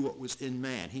he knew what was in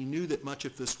man. He knew that much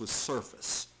of this was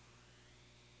surface.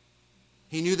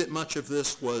 He knew that much of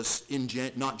this was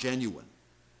not genuine.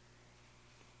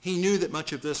 He knew that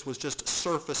much of this was just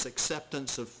surface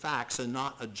acceptance of facts and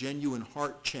not a genuine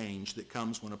heart change that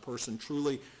comes when a person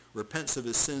truly repents of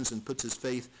his sins and puts his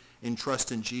faith and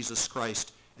trust in Jesus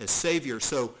Christ as Savior.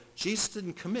 So Jesus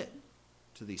didn't commit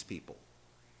to these people.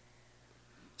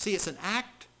 See, it's an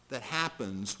act that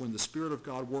happens when the Spirit of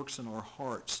God works in our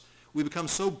hearts. We become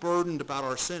so burdened about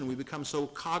our sin. We become so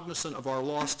cognizant of our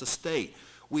lost estate.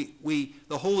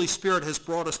 The Holy Spirit has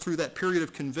brought us through that period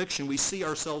of conviction. We see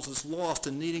ourselves as lost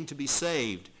and needing to be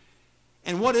saved.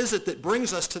 And what is it that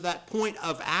brings us to that point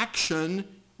of action?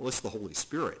 Well, it's the Holy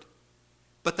Spirit.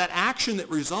 But that action that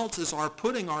results is our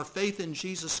putting our faith in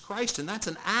Jesus Christ, and that's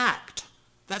an act.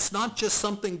 That's not just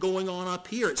something going on up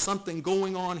here. It's something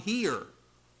going on here.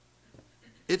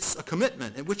 It's a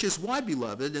commitment, and which is why,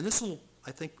 beloved, and this will,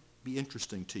 I think, be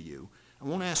interesting to you. I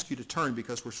won't ask you to turn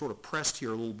because we're sort of pressed here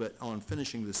a little bit on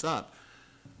finishing this up.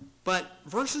 But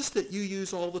verses that you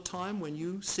use all the time when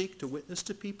you seek to witness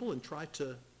to people and try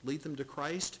to lead them to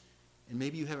Christ, and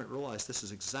maybe you haven't realized this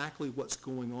is exactly what's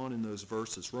going on in those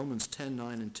verses. Romans 10,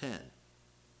 9, and 10.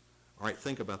 All right,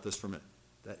 think about this for a minute.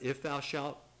 That if thou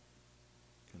shalt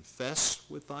confess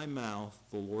with thy mouth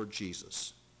the Lord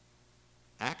Jesus.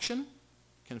 Action,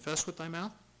 confess with thy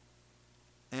mouth.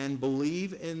 And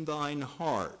believe in thine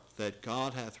heart that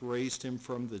God hath raised him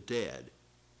from the dead.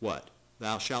 What?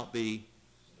 Thou shalt be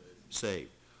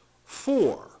saved.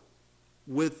 For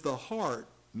with the heart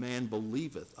man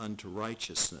believeth unto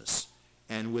righteousness,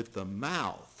 and with the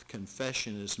mouth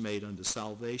confession is made unto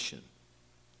salvation.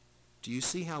 Do you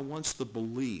see how once the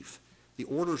belief, the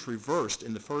order's reversed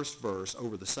in the first verse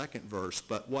over the second verse,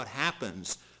 but what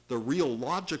happens, the real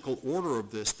logical order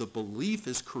of this, the belief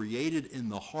is created in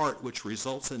the heart, which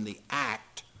results in the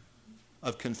act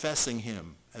of confessing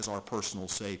him as our personal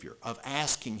Savior, of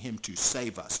asking him to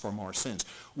save us from our sins,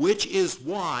 which is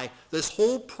why this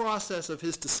whole process of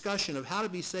his discussion of how to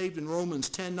be saved in Romans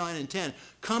 10, 9, and 10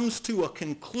 comes to a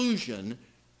conclusion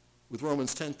with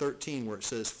Romans 10, 13, where it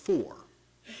says, for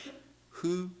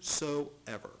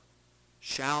whosoever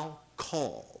shall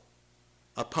call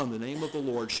upon the name of the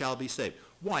Lord shall be saved.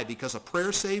 Why? Because a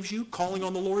prayer saves you? Calling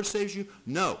on the Lord saves you?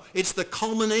 No. It's the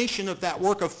culmination of that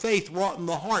work of faith wrought in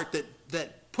the heart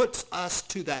that puts us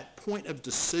to that point of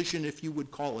decision, if you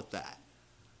would call it that,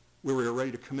 where we are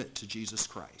ready to commit to Jesus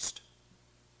Christ.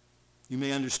 You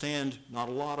may understand not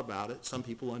a lot about it. Some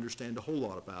people understand a whole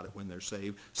lot about it when they're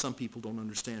saved. Some people don't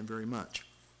understand very much.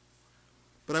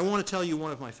 But I want to tell you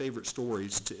one of my favorite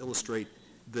stories to illustrate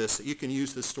this. You can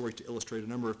use this story to illustrate a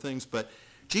number of things, but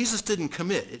Jesus didn't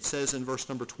commit. It says in verse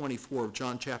number 24 of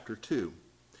John chapter 2.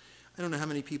 I don't know how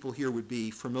many people here would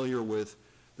be familiar with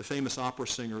the famous opera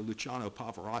singer Luciano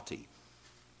Pavarotti.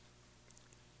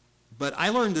 But I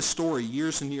learned this story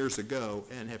years and years ago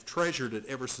and have treasured it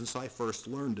ever since I first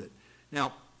learned it.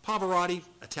 Now, Pavarotti,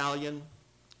 Italian,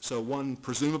 so one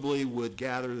presumably would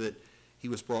gather that he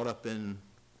was brought up in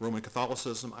Roman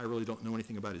Catholicism. I really don't know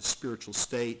anything about his spiritual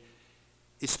state.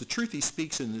 It's the truth he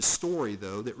speaks in this story,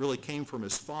 though, that really came from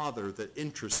his father that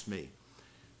interests me.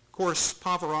 Of course,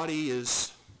 Pavarotti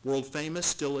is world famous,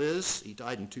 still is. He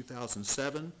died in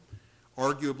 2007.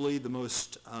 Arguably the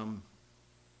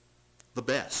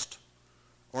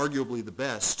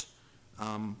best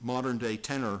modern day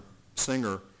tenor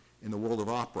singer in the world of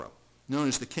opera, known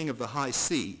as the King of the High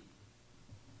C.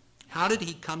 How did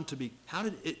it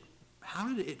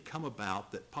come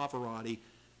about that Pavarotti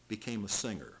became a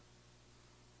singer?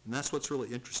 And that's what's really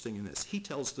interesting in this. He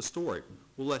tells the story.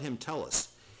 We'll let him tell us.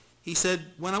 He said,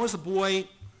 when I was a boy,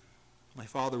 my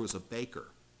father was a baker,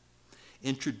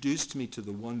 introduced me to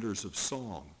the wonders of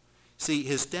song. See,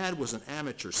 his dad was an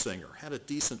amateur singer, had a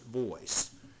decent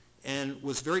voice, and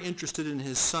was very interested in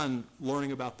his son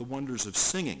learning about the wonders of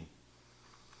singing.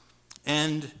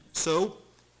 And so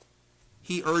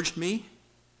he urged me,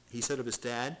 he said of his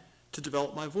dad, to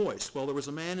develop my voice. Well, there was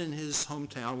a man in his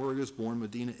hometown where he was born,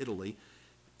 Modena, Italy,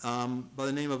 by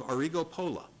the name of Arrigo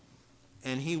Pola.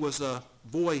 And he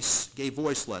gave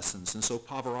voice lessons. And so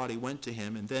Pavarotti went to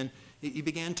him, and then he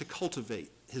began to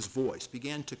cultivate his voice,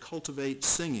 began to cultivate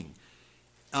singing.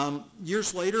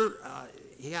 Years later,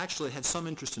 he actually had some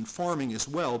interest in farming as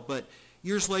well, but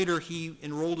years later he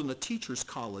enrolled in a teacher's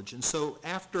college. And so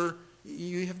after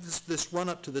you have this run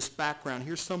up to this background,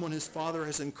 here's someone his father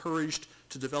has encouraged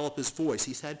to develop his voice.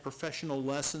 He's had professional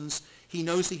lessons. He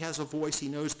knows he has a voice. He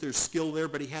knows there's skill there,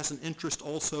 but he has an interest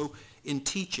also in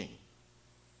teaching,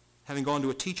 having gone to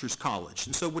a teacher's college.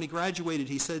 And so when he graduated,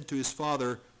 he said to his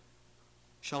father,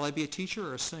 "Shall I be a teacher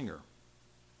or a singer?"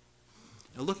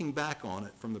 Now, looking back on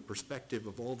it from the perspective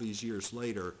of all these years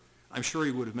later, I'm sure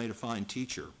he would have made a fine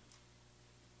teacher.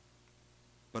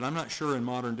 But I'm not sure in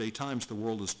modern day times the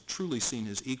world has truly seen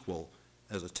his equal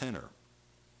as a tenor.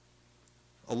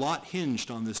 A lot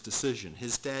hinged on this decision.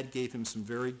 His dad gave him some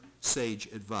very sage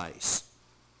advice.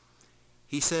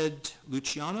 He said,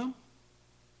 "Luciano,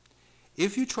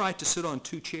 if you try to sit on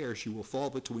two chairs, you will fall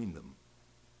between them.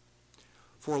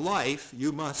 For life,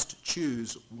 you must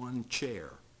choose one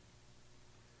chair."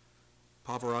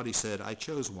 Pavarotti said, "I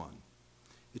chose one."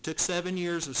 It took 7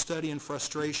 years of study and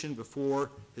frustration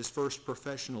before his first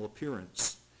professional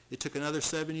appearance. It took another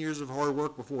 7 years of hard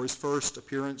work before his first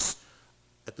appearance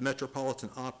at the Metropolitan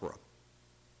Opera.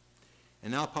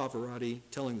 And now Pavarotti,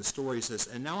 telling the story, says,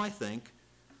 "And now I think,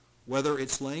 whether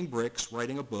it's laying bricks,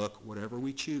 writing a book, whatever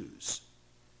we choose,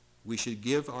 we should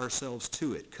give ourselves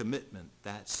to it. Commitment,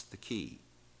 that's the key.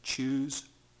 Choose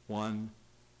one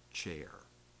chair."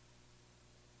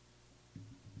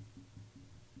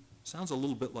 Sounds a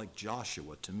little bit like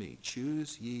Joshua to me.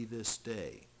 Choose ye this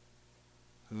day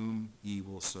whom ye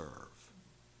will serve.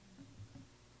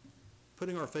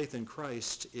 Putting our faith in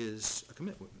Christ is a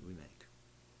commitment we make.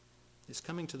 It's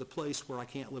coming to the place where I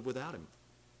can't live without him.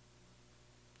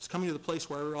 It's coming to the place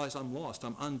where I realize I'm lost,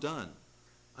 I'm undone.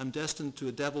 I'm destined to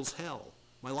a devil's hell.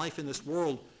 My life in this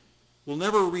world will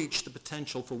never reach the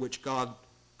potential for which God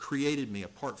created me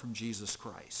apart from Jesus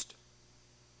Christ.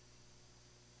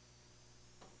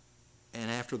 And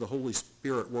after the Holy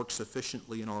Spirit works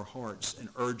sufficiently in our hearts and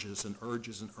urges and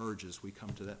urges and urges, we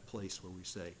come to that place where we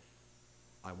say,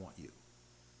 "I want you."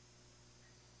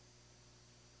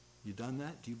 You done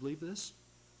that? Do you believe this?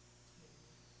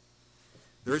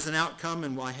 There is an outcome,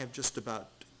 and I have just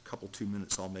about 2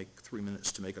 minutes. I'll make 3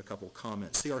 minutes to make a couple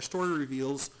comments. See, our story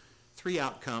reveals 3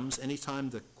 outcomes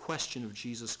anytime the question of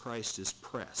Jesus Christ is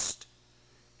pressed.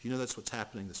 You know that's what's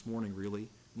happening this morning, really.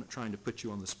 I'm not trying to put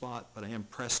you on the spot, but I am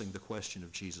pressing the question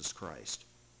of Jesus Christ.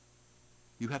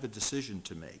 You have a decision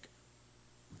to make.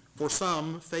 For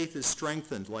some, faith is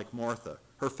strengthened like Martha.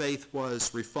 Her faith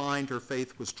was refined. Her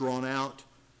faith was drawn out.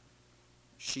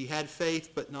 She had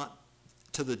faith, but not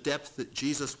to the depth that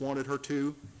Jesus wanted her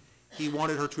to. He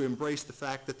wanted her to embrace the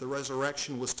fact that the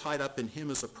resurrection was tied up in him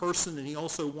as a person, and he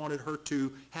also wanted her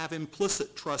to have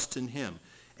implicit trust in him.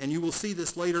 And you will see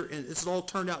this later, and this all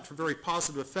turned out to a very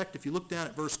positive effect. If you look down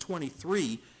at verse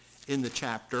 23 in the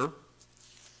chapter,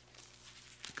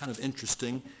 kind of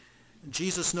interesting.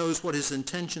 Jesus knows what his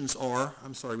intentions are.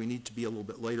 I'm sorry, we need to be a little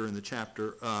bit later in the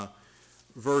chapter.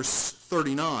 Verse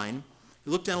 39.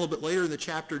 You look down a little bit later in the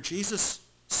chapter, Jesus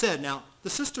said. Now, the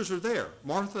sisters are there.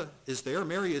 Martha is there.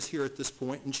 Mary is here at this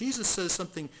point. And Jesus says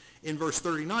something in verse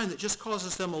 39 that just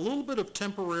causes them a little bit of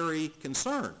temporary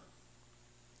concern.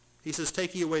 He says,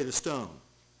 "Take ye away the stone."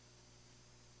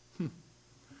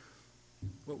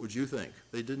 What would you think?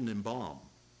 They didn't embalm.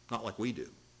 Not like we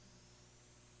do.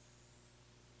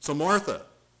 So Martha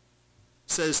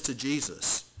says to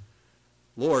Jesus,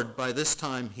 "Lord, by this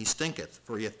time he stinketh,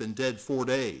 for he hath been dead 4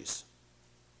 days."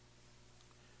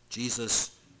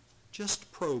 Jesus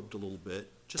just probed a little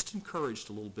bit, just encouraged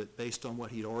a little bit based on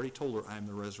what he'd already told her, "I am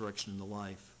the resurrection and the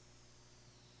life."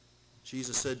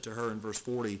 Jesus said to her in verse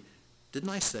 40, "Didn't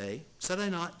I say, said I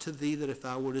not to thee that if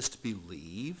thou wouldest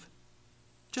believe,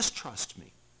 just trust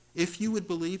me. If you would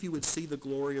believe, you would see the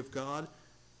glory of God."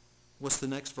 What's the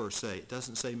next verse say? It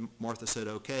doesn't say Martha said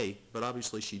okay, but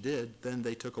obviously she did. Then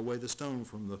they took away the stone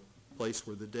from the place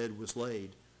where the dead was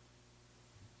laid.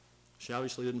 She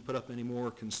obviously didn't put up any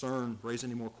more concern, raise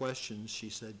any more questions. She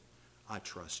said, "I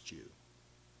trust you."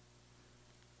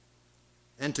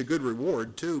 And to good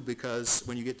reward, too, because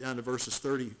when you get down to verses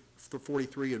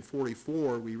 43 and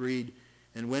 44, we read,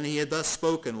 "And when he had thus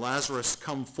spoken, Lazarus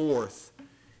come forth.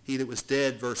 He that was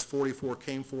dead," verse 44,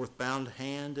 "came forth bound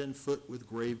hand and foot with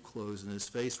grave clothes, and his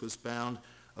face was bound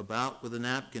about with a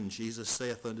napkin. Jesus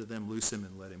saith unto them, Loose him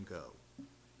and let him go."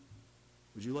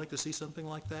 Would you like to see something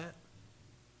like that?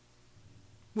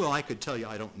 Well, I could tell you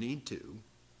I don't need to,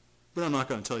 but I'm not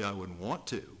going to tell you I wouldn't want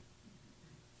to.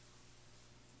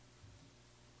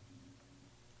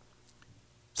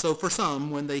 So for some,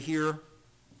 when they hear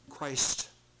Christ's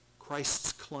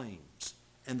claims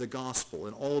and the gospel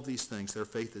and all of these things, their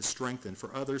faith is strengthened.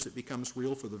 For others, it becomes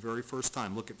real for the very first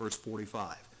time. Look at verse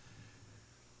 45.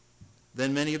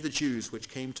 "Then many of the Jews which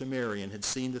came to Mary and had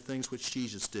seen the things which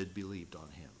Jesus did believed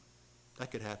on him."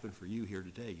 That could happen for you here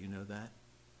today. You know that?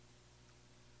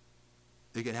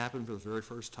 It could happen for the very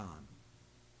first time.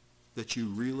 That you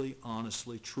really,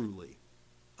 honestly, truly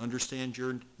understand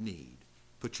your need.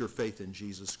 Put your faith in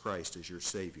Jesus Christ as your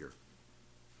Savior.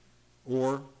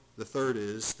 Or the third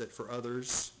is that for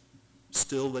others,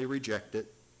 still they reject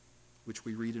it, which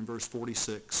we read in verse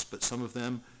 46. "But some of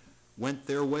them went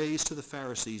their ways to the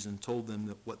Pharisees and told them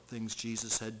that what things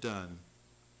Jesus had done,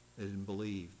 they didn't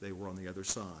believe. They were on the other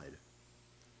side."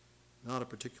 Not a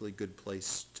particularly good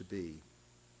place to be.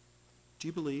 Do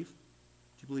you believe?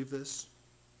 Do you believe this?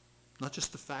 Not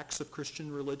just the facts of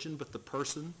Christian religion, but the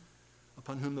person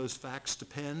upon whom those facts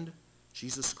depend,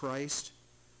 Jesus Christ.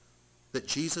 That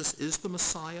Jesus is the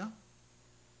Messiah.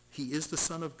 He is the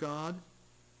Son of God.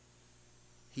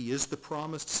 He is the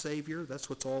promised Savior. That's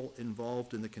what's all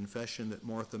involved in the confession that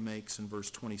Martha makes in verse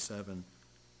 27.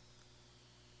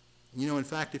 You know, in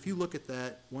fact, if you look at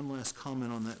that, one last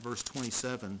comment on that verse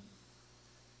 27,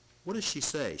 what does she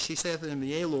say? She saith unto him,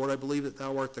 "Yea, Lord, I believe that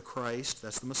thou art the Christ,"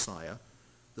 that's the Messiah,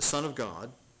 "the Son of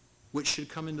God, which should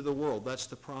come into the world." That's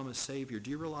the promised Savior. Do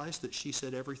you realize that she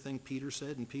said everything Peter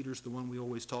said, and Peter's the one we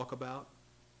always talk about?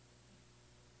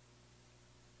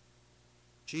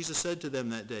 Jesus said to them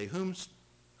that day, whom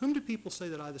do people say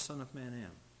that I, the Son of Man,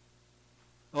 am?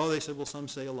 Oh, they said, well, some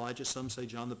say Elijah, some say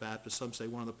John the Baptist, some say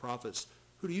one of the prophets.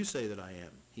 Who do you say that I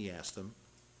am? He asked them.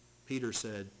 Peter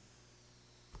said,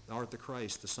 "Thou art the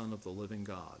Christ, the Son of the living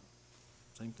God."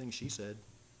 Same thing she said.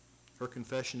 Her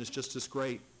confession is just as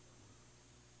great.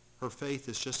 Her faith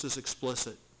is just as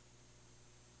explicit.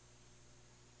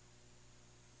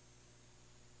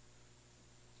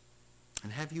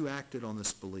 And have you acted on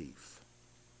this belief?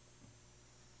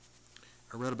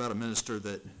 I read about a minister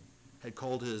that had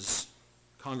called his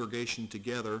congregation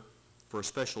together for a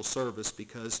special service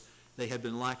because they had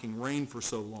been lacking rain for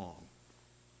so long.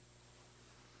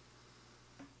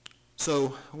 So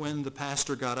when the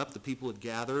pastor got up, the people had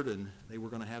gathered and they were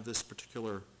going to have this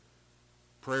particular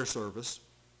prayer service.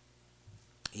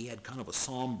 He had kind of a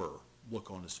somber look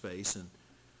on his face, and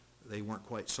they weren't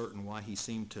quite certain why he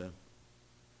seemed to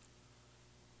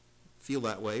feel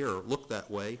that way or look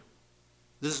that way.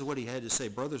 This is what he had to say: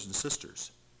 "Brothers and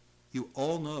sisters, you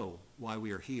all know why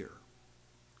we are here.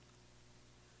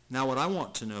 Now what I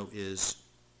want to know is,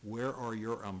 where are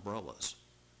your umbrellas?"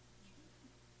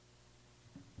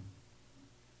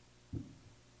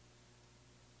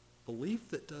 Belief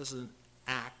that doesn't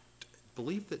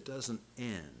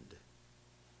end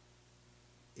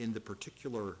in the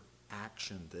particular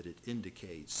action that it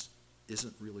indicates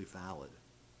isn't really valid.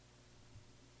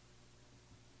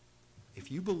 If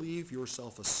you believe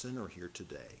yourself a sinner here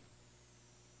today,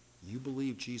 you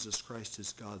believe Jesus Christ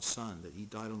is God's Son, that he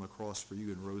died on the cross for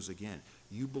you and rose again,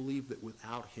 you believe that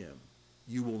without him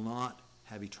you will not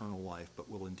have eternal life but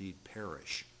will indeed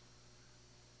perish,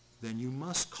 then you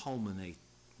must culminate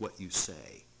what you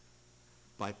say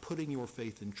by putting your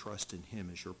faith and trust in him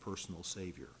as your personal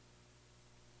Savior,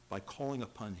 by calling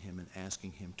upon him and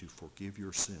asking him to forgive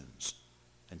your sins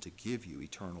and to give you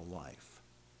eternal life.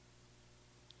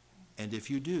 And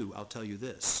if you do, I'll tell you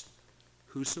this,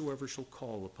 whosoever shall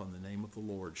call upon the name of the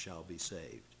Lord shall be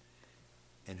saved.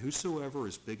 And whosoever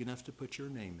is big enough to put your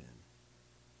name in,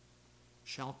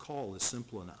 shall call is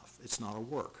simple enough. It's not a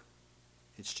work.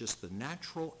 It's just the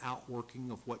natural outworking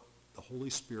of what the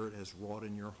Holy Spirit has wrought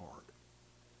in your heart.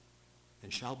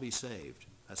 And shall be saved.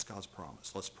 That's God's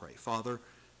promise. Let's pray. Father,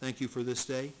 thank you for this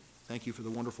day. Thank you for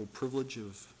the wonderful privilege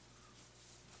of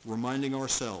reminding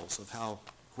ourselves of how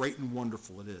great and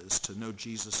wonderful it is to know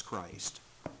Jesus Christ,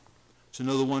 to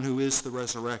know the one who is the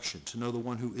resurrection, to know the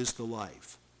one who is the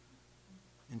life,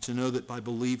 and to know that by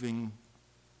believing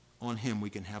on him we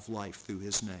can have life through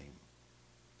his name.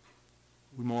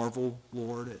 We marvel,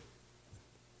 Lord, at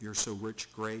your so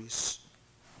rich grace.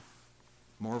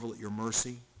 Marvel at your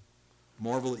mercy.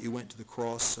 Marvel that you went to the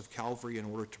cross of Calvary in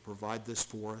order to provide this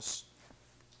for us.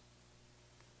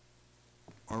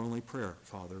 Our only prayer,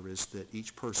 Father, is that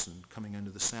each person coming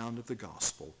under the sound of the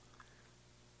gospel,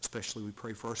 especially we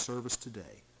pray for our service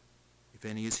today, if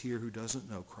any is here who doesn't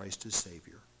know Christ as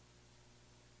Savior,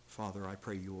 Father, I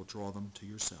pray you will draw them to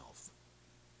yourself.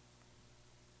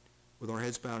 With our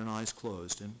heads bowed and eyes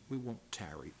closed, and we won't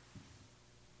tarry,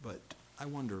 but I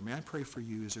wonder, may I pray for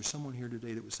you? Is there someone here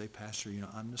today that would say, Pastor,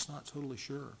 I'm just not totally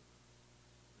sure.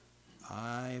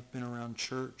 I've been around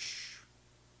church.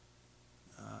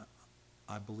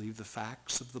 I believe the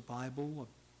facts of the Bible.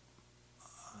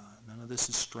 None of this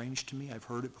is strange to me. I've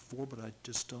heard it before, but I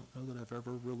just don't know that I've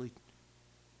ever really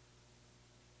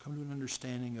come to an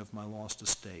understanding of my lost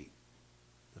estate,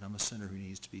 that I'm a sinner who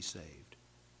needs to be saved.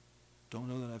 Don't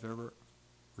know that I've ever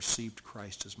received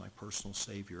Christ as my personal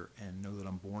Savior and know that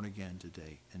I'm born again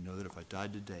today and know that if I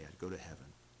died today, I'd go to heaven.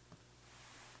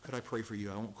 Could I pray for you?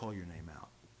 I won't call your name out,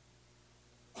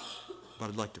 but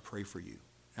I'd like to pray for you.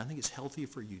 And I think it's healthy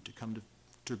for you to come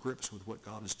to grips with what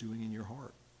God is doing in your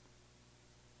heart.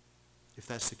 If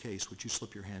that's the case, would you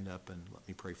slip your hand up and let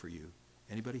me pray for you?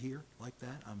 Anybody here like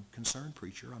that? I'm concerned,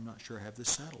 preacher. I'm not sure I have this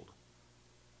settled.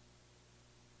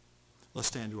 Let's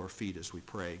stand to our feet as we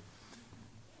pray.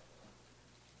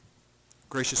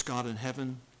 Gracious God in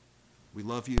heaven, we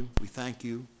love you. We thank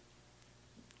you.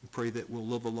 We pray that we'll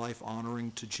live a life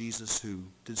honoring to Jesus who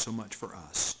did so much for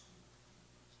us,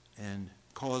 and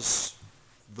cause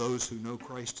those who know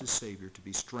Christ as Savior to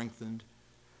be strengthened.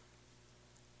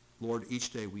 Lord,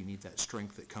 each day we need that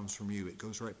strength that comes from you. It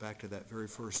goes right back to that very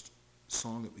first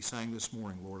song that we sang this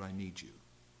morning, Lord, I need you.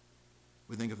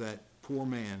 We think of that poor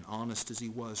man, honest as he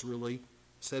was, really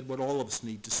said what all of us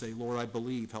need to say, Lord, I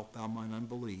believe, help thou mine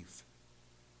unbelief.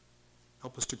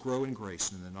 Help us to grow in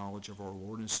grace and in the knowledge of our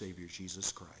Lord and Savior,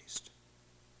 Jesus Christ.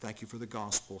 Thank you for the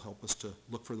gospel. Help us to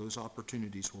look for those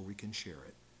opportunities where we can share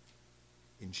it.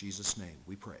 In Jesus' name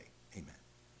we pray. Amen.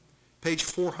 Page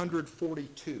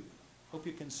 442. Hope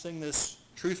you can sing this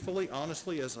truthfully,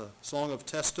 honestly, as a song of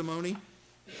testimony.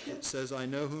 It says, I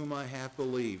know whom I have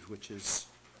believed, which is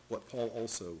what Paul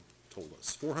also told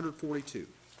us. 442.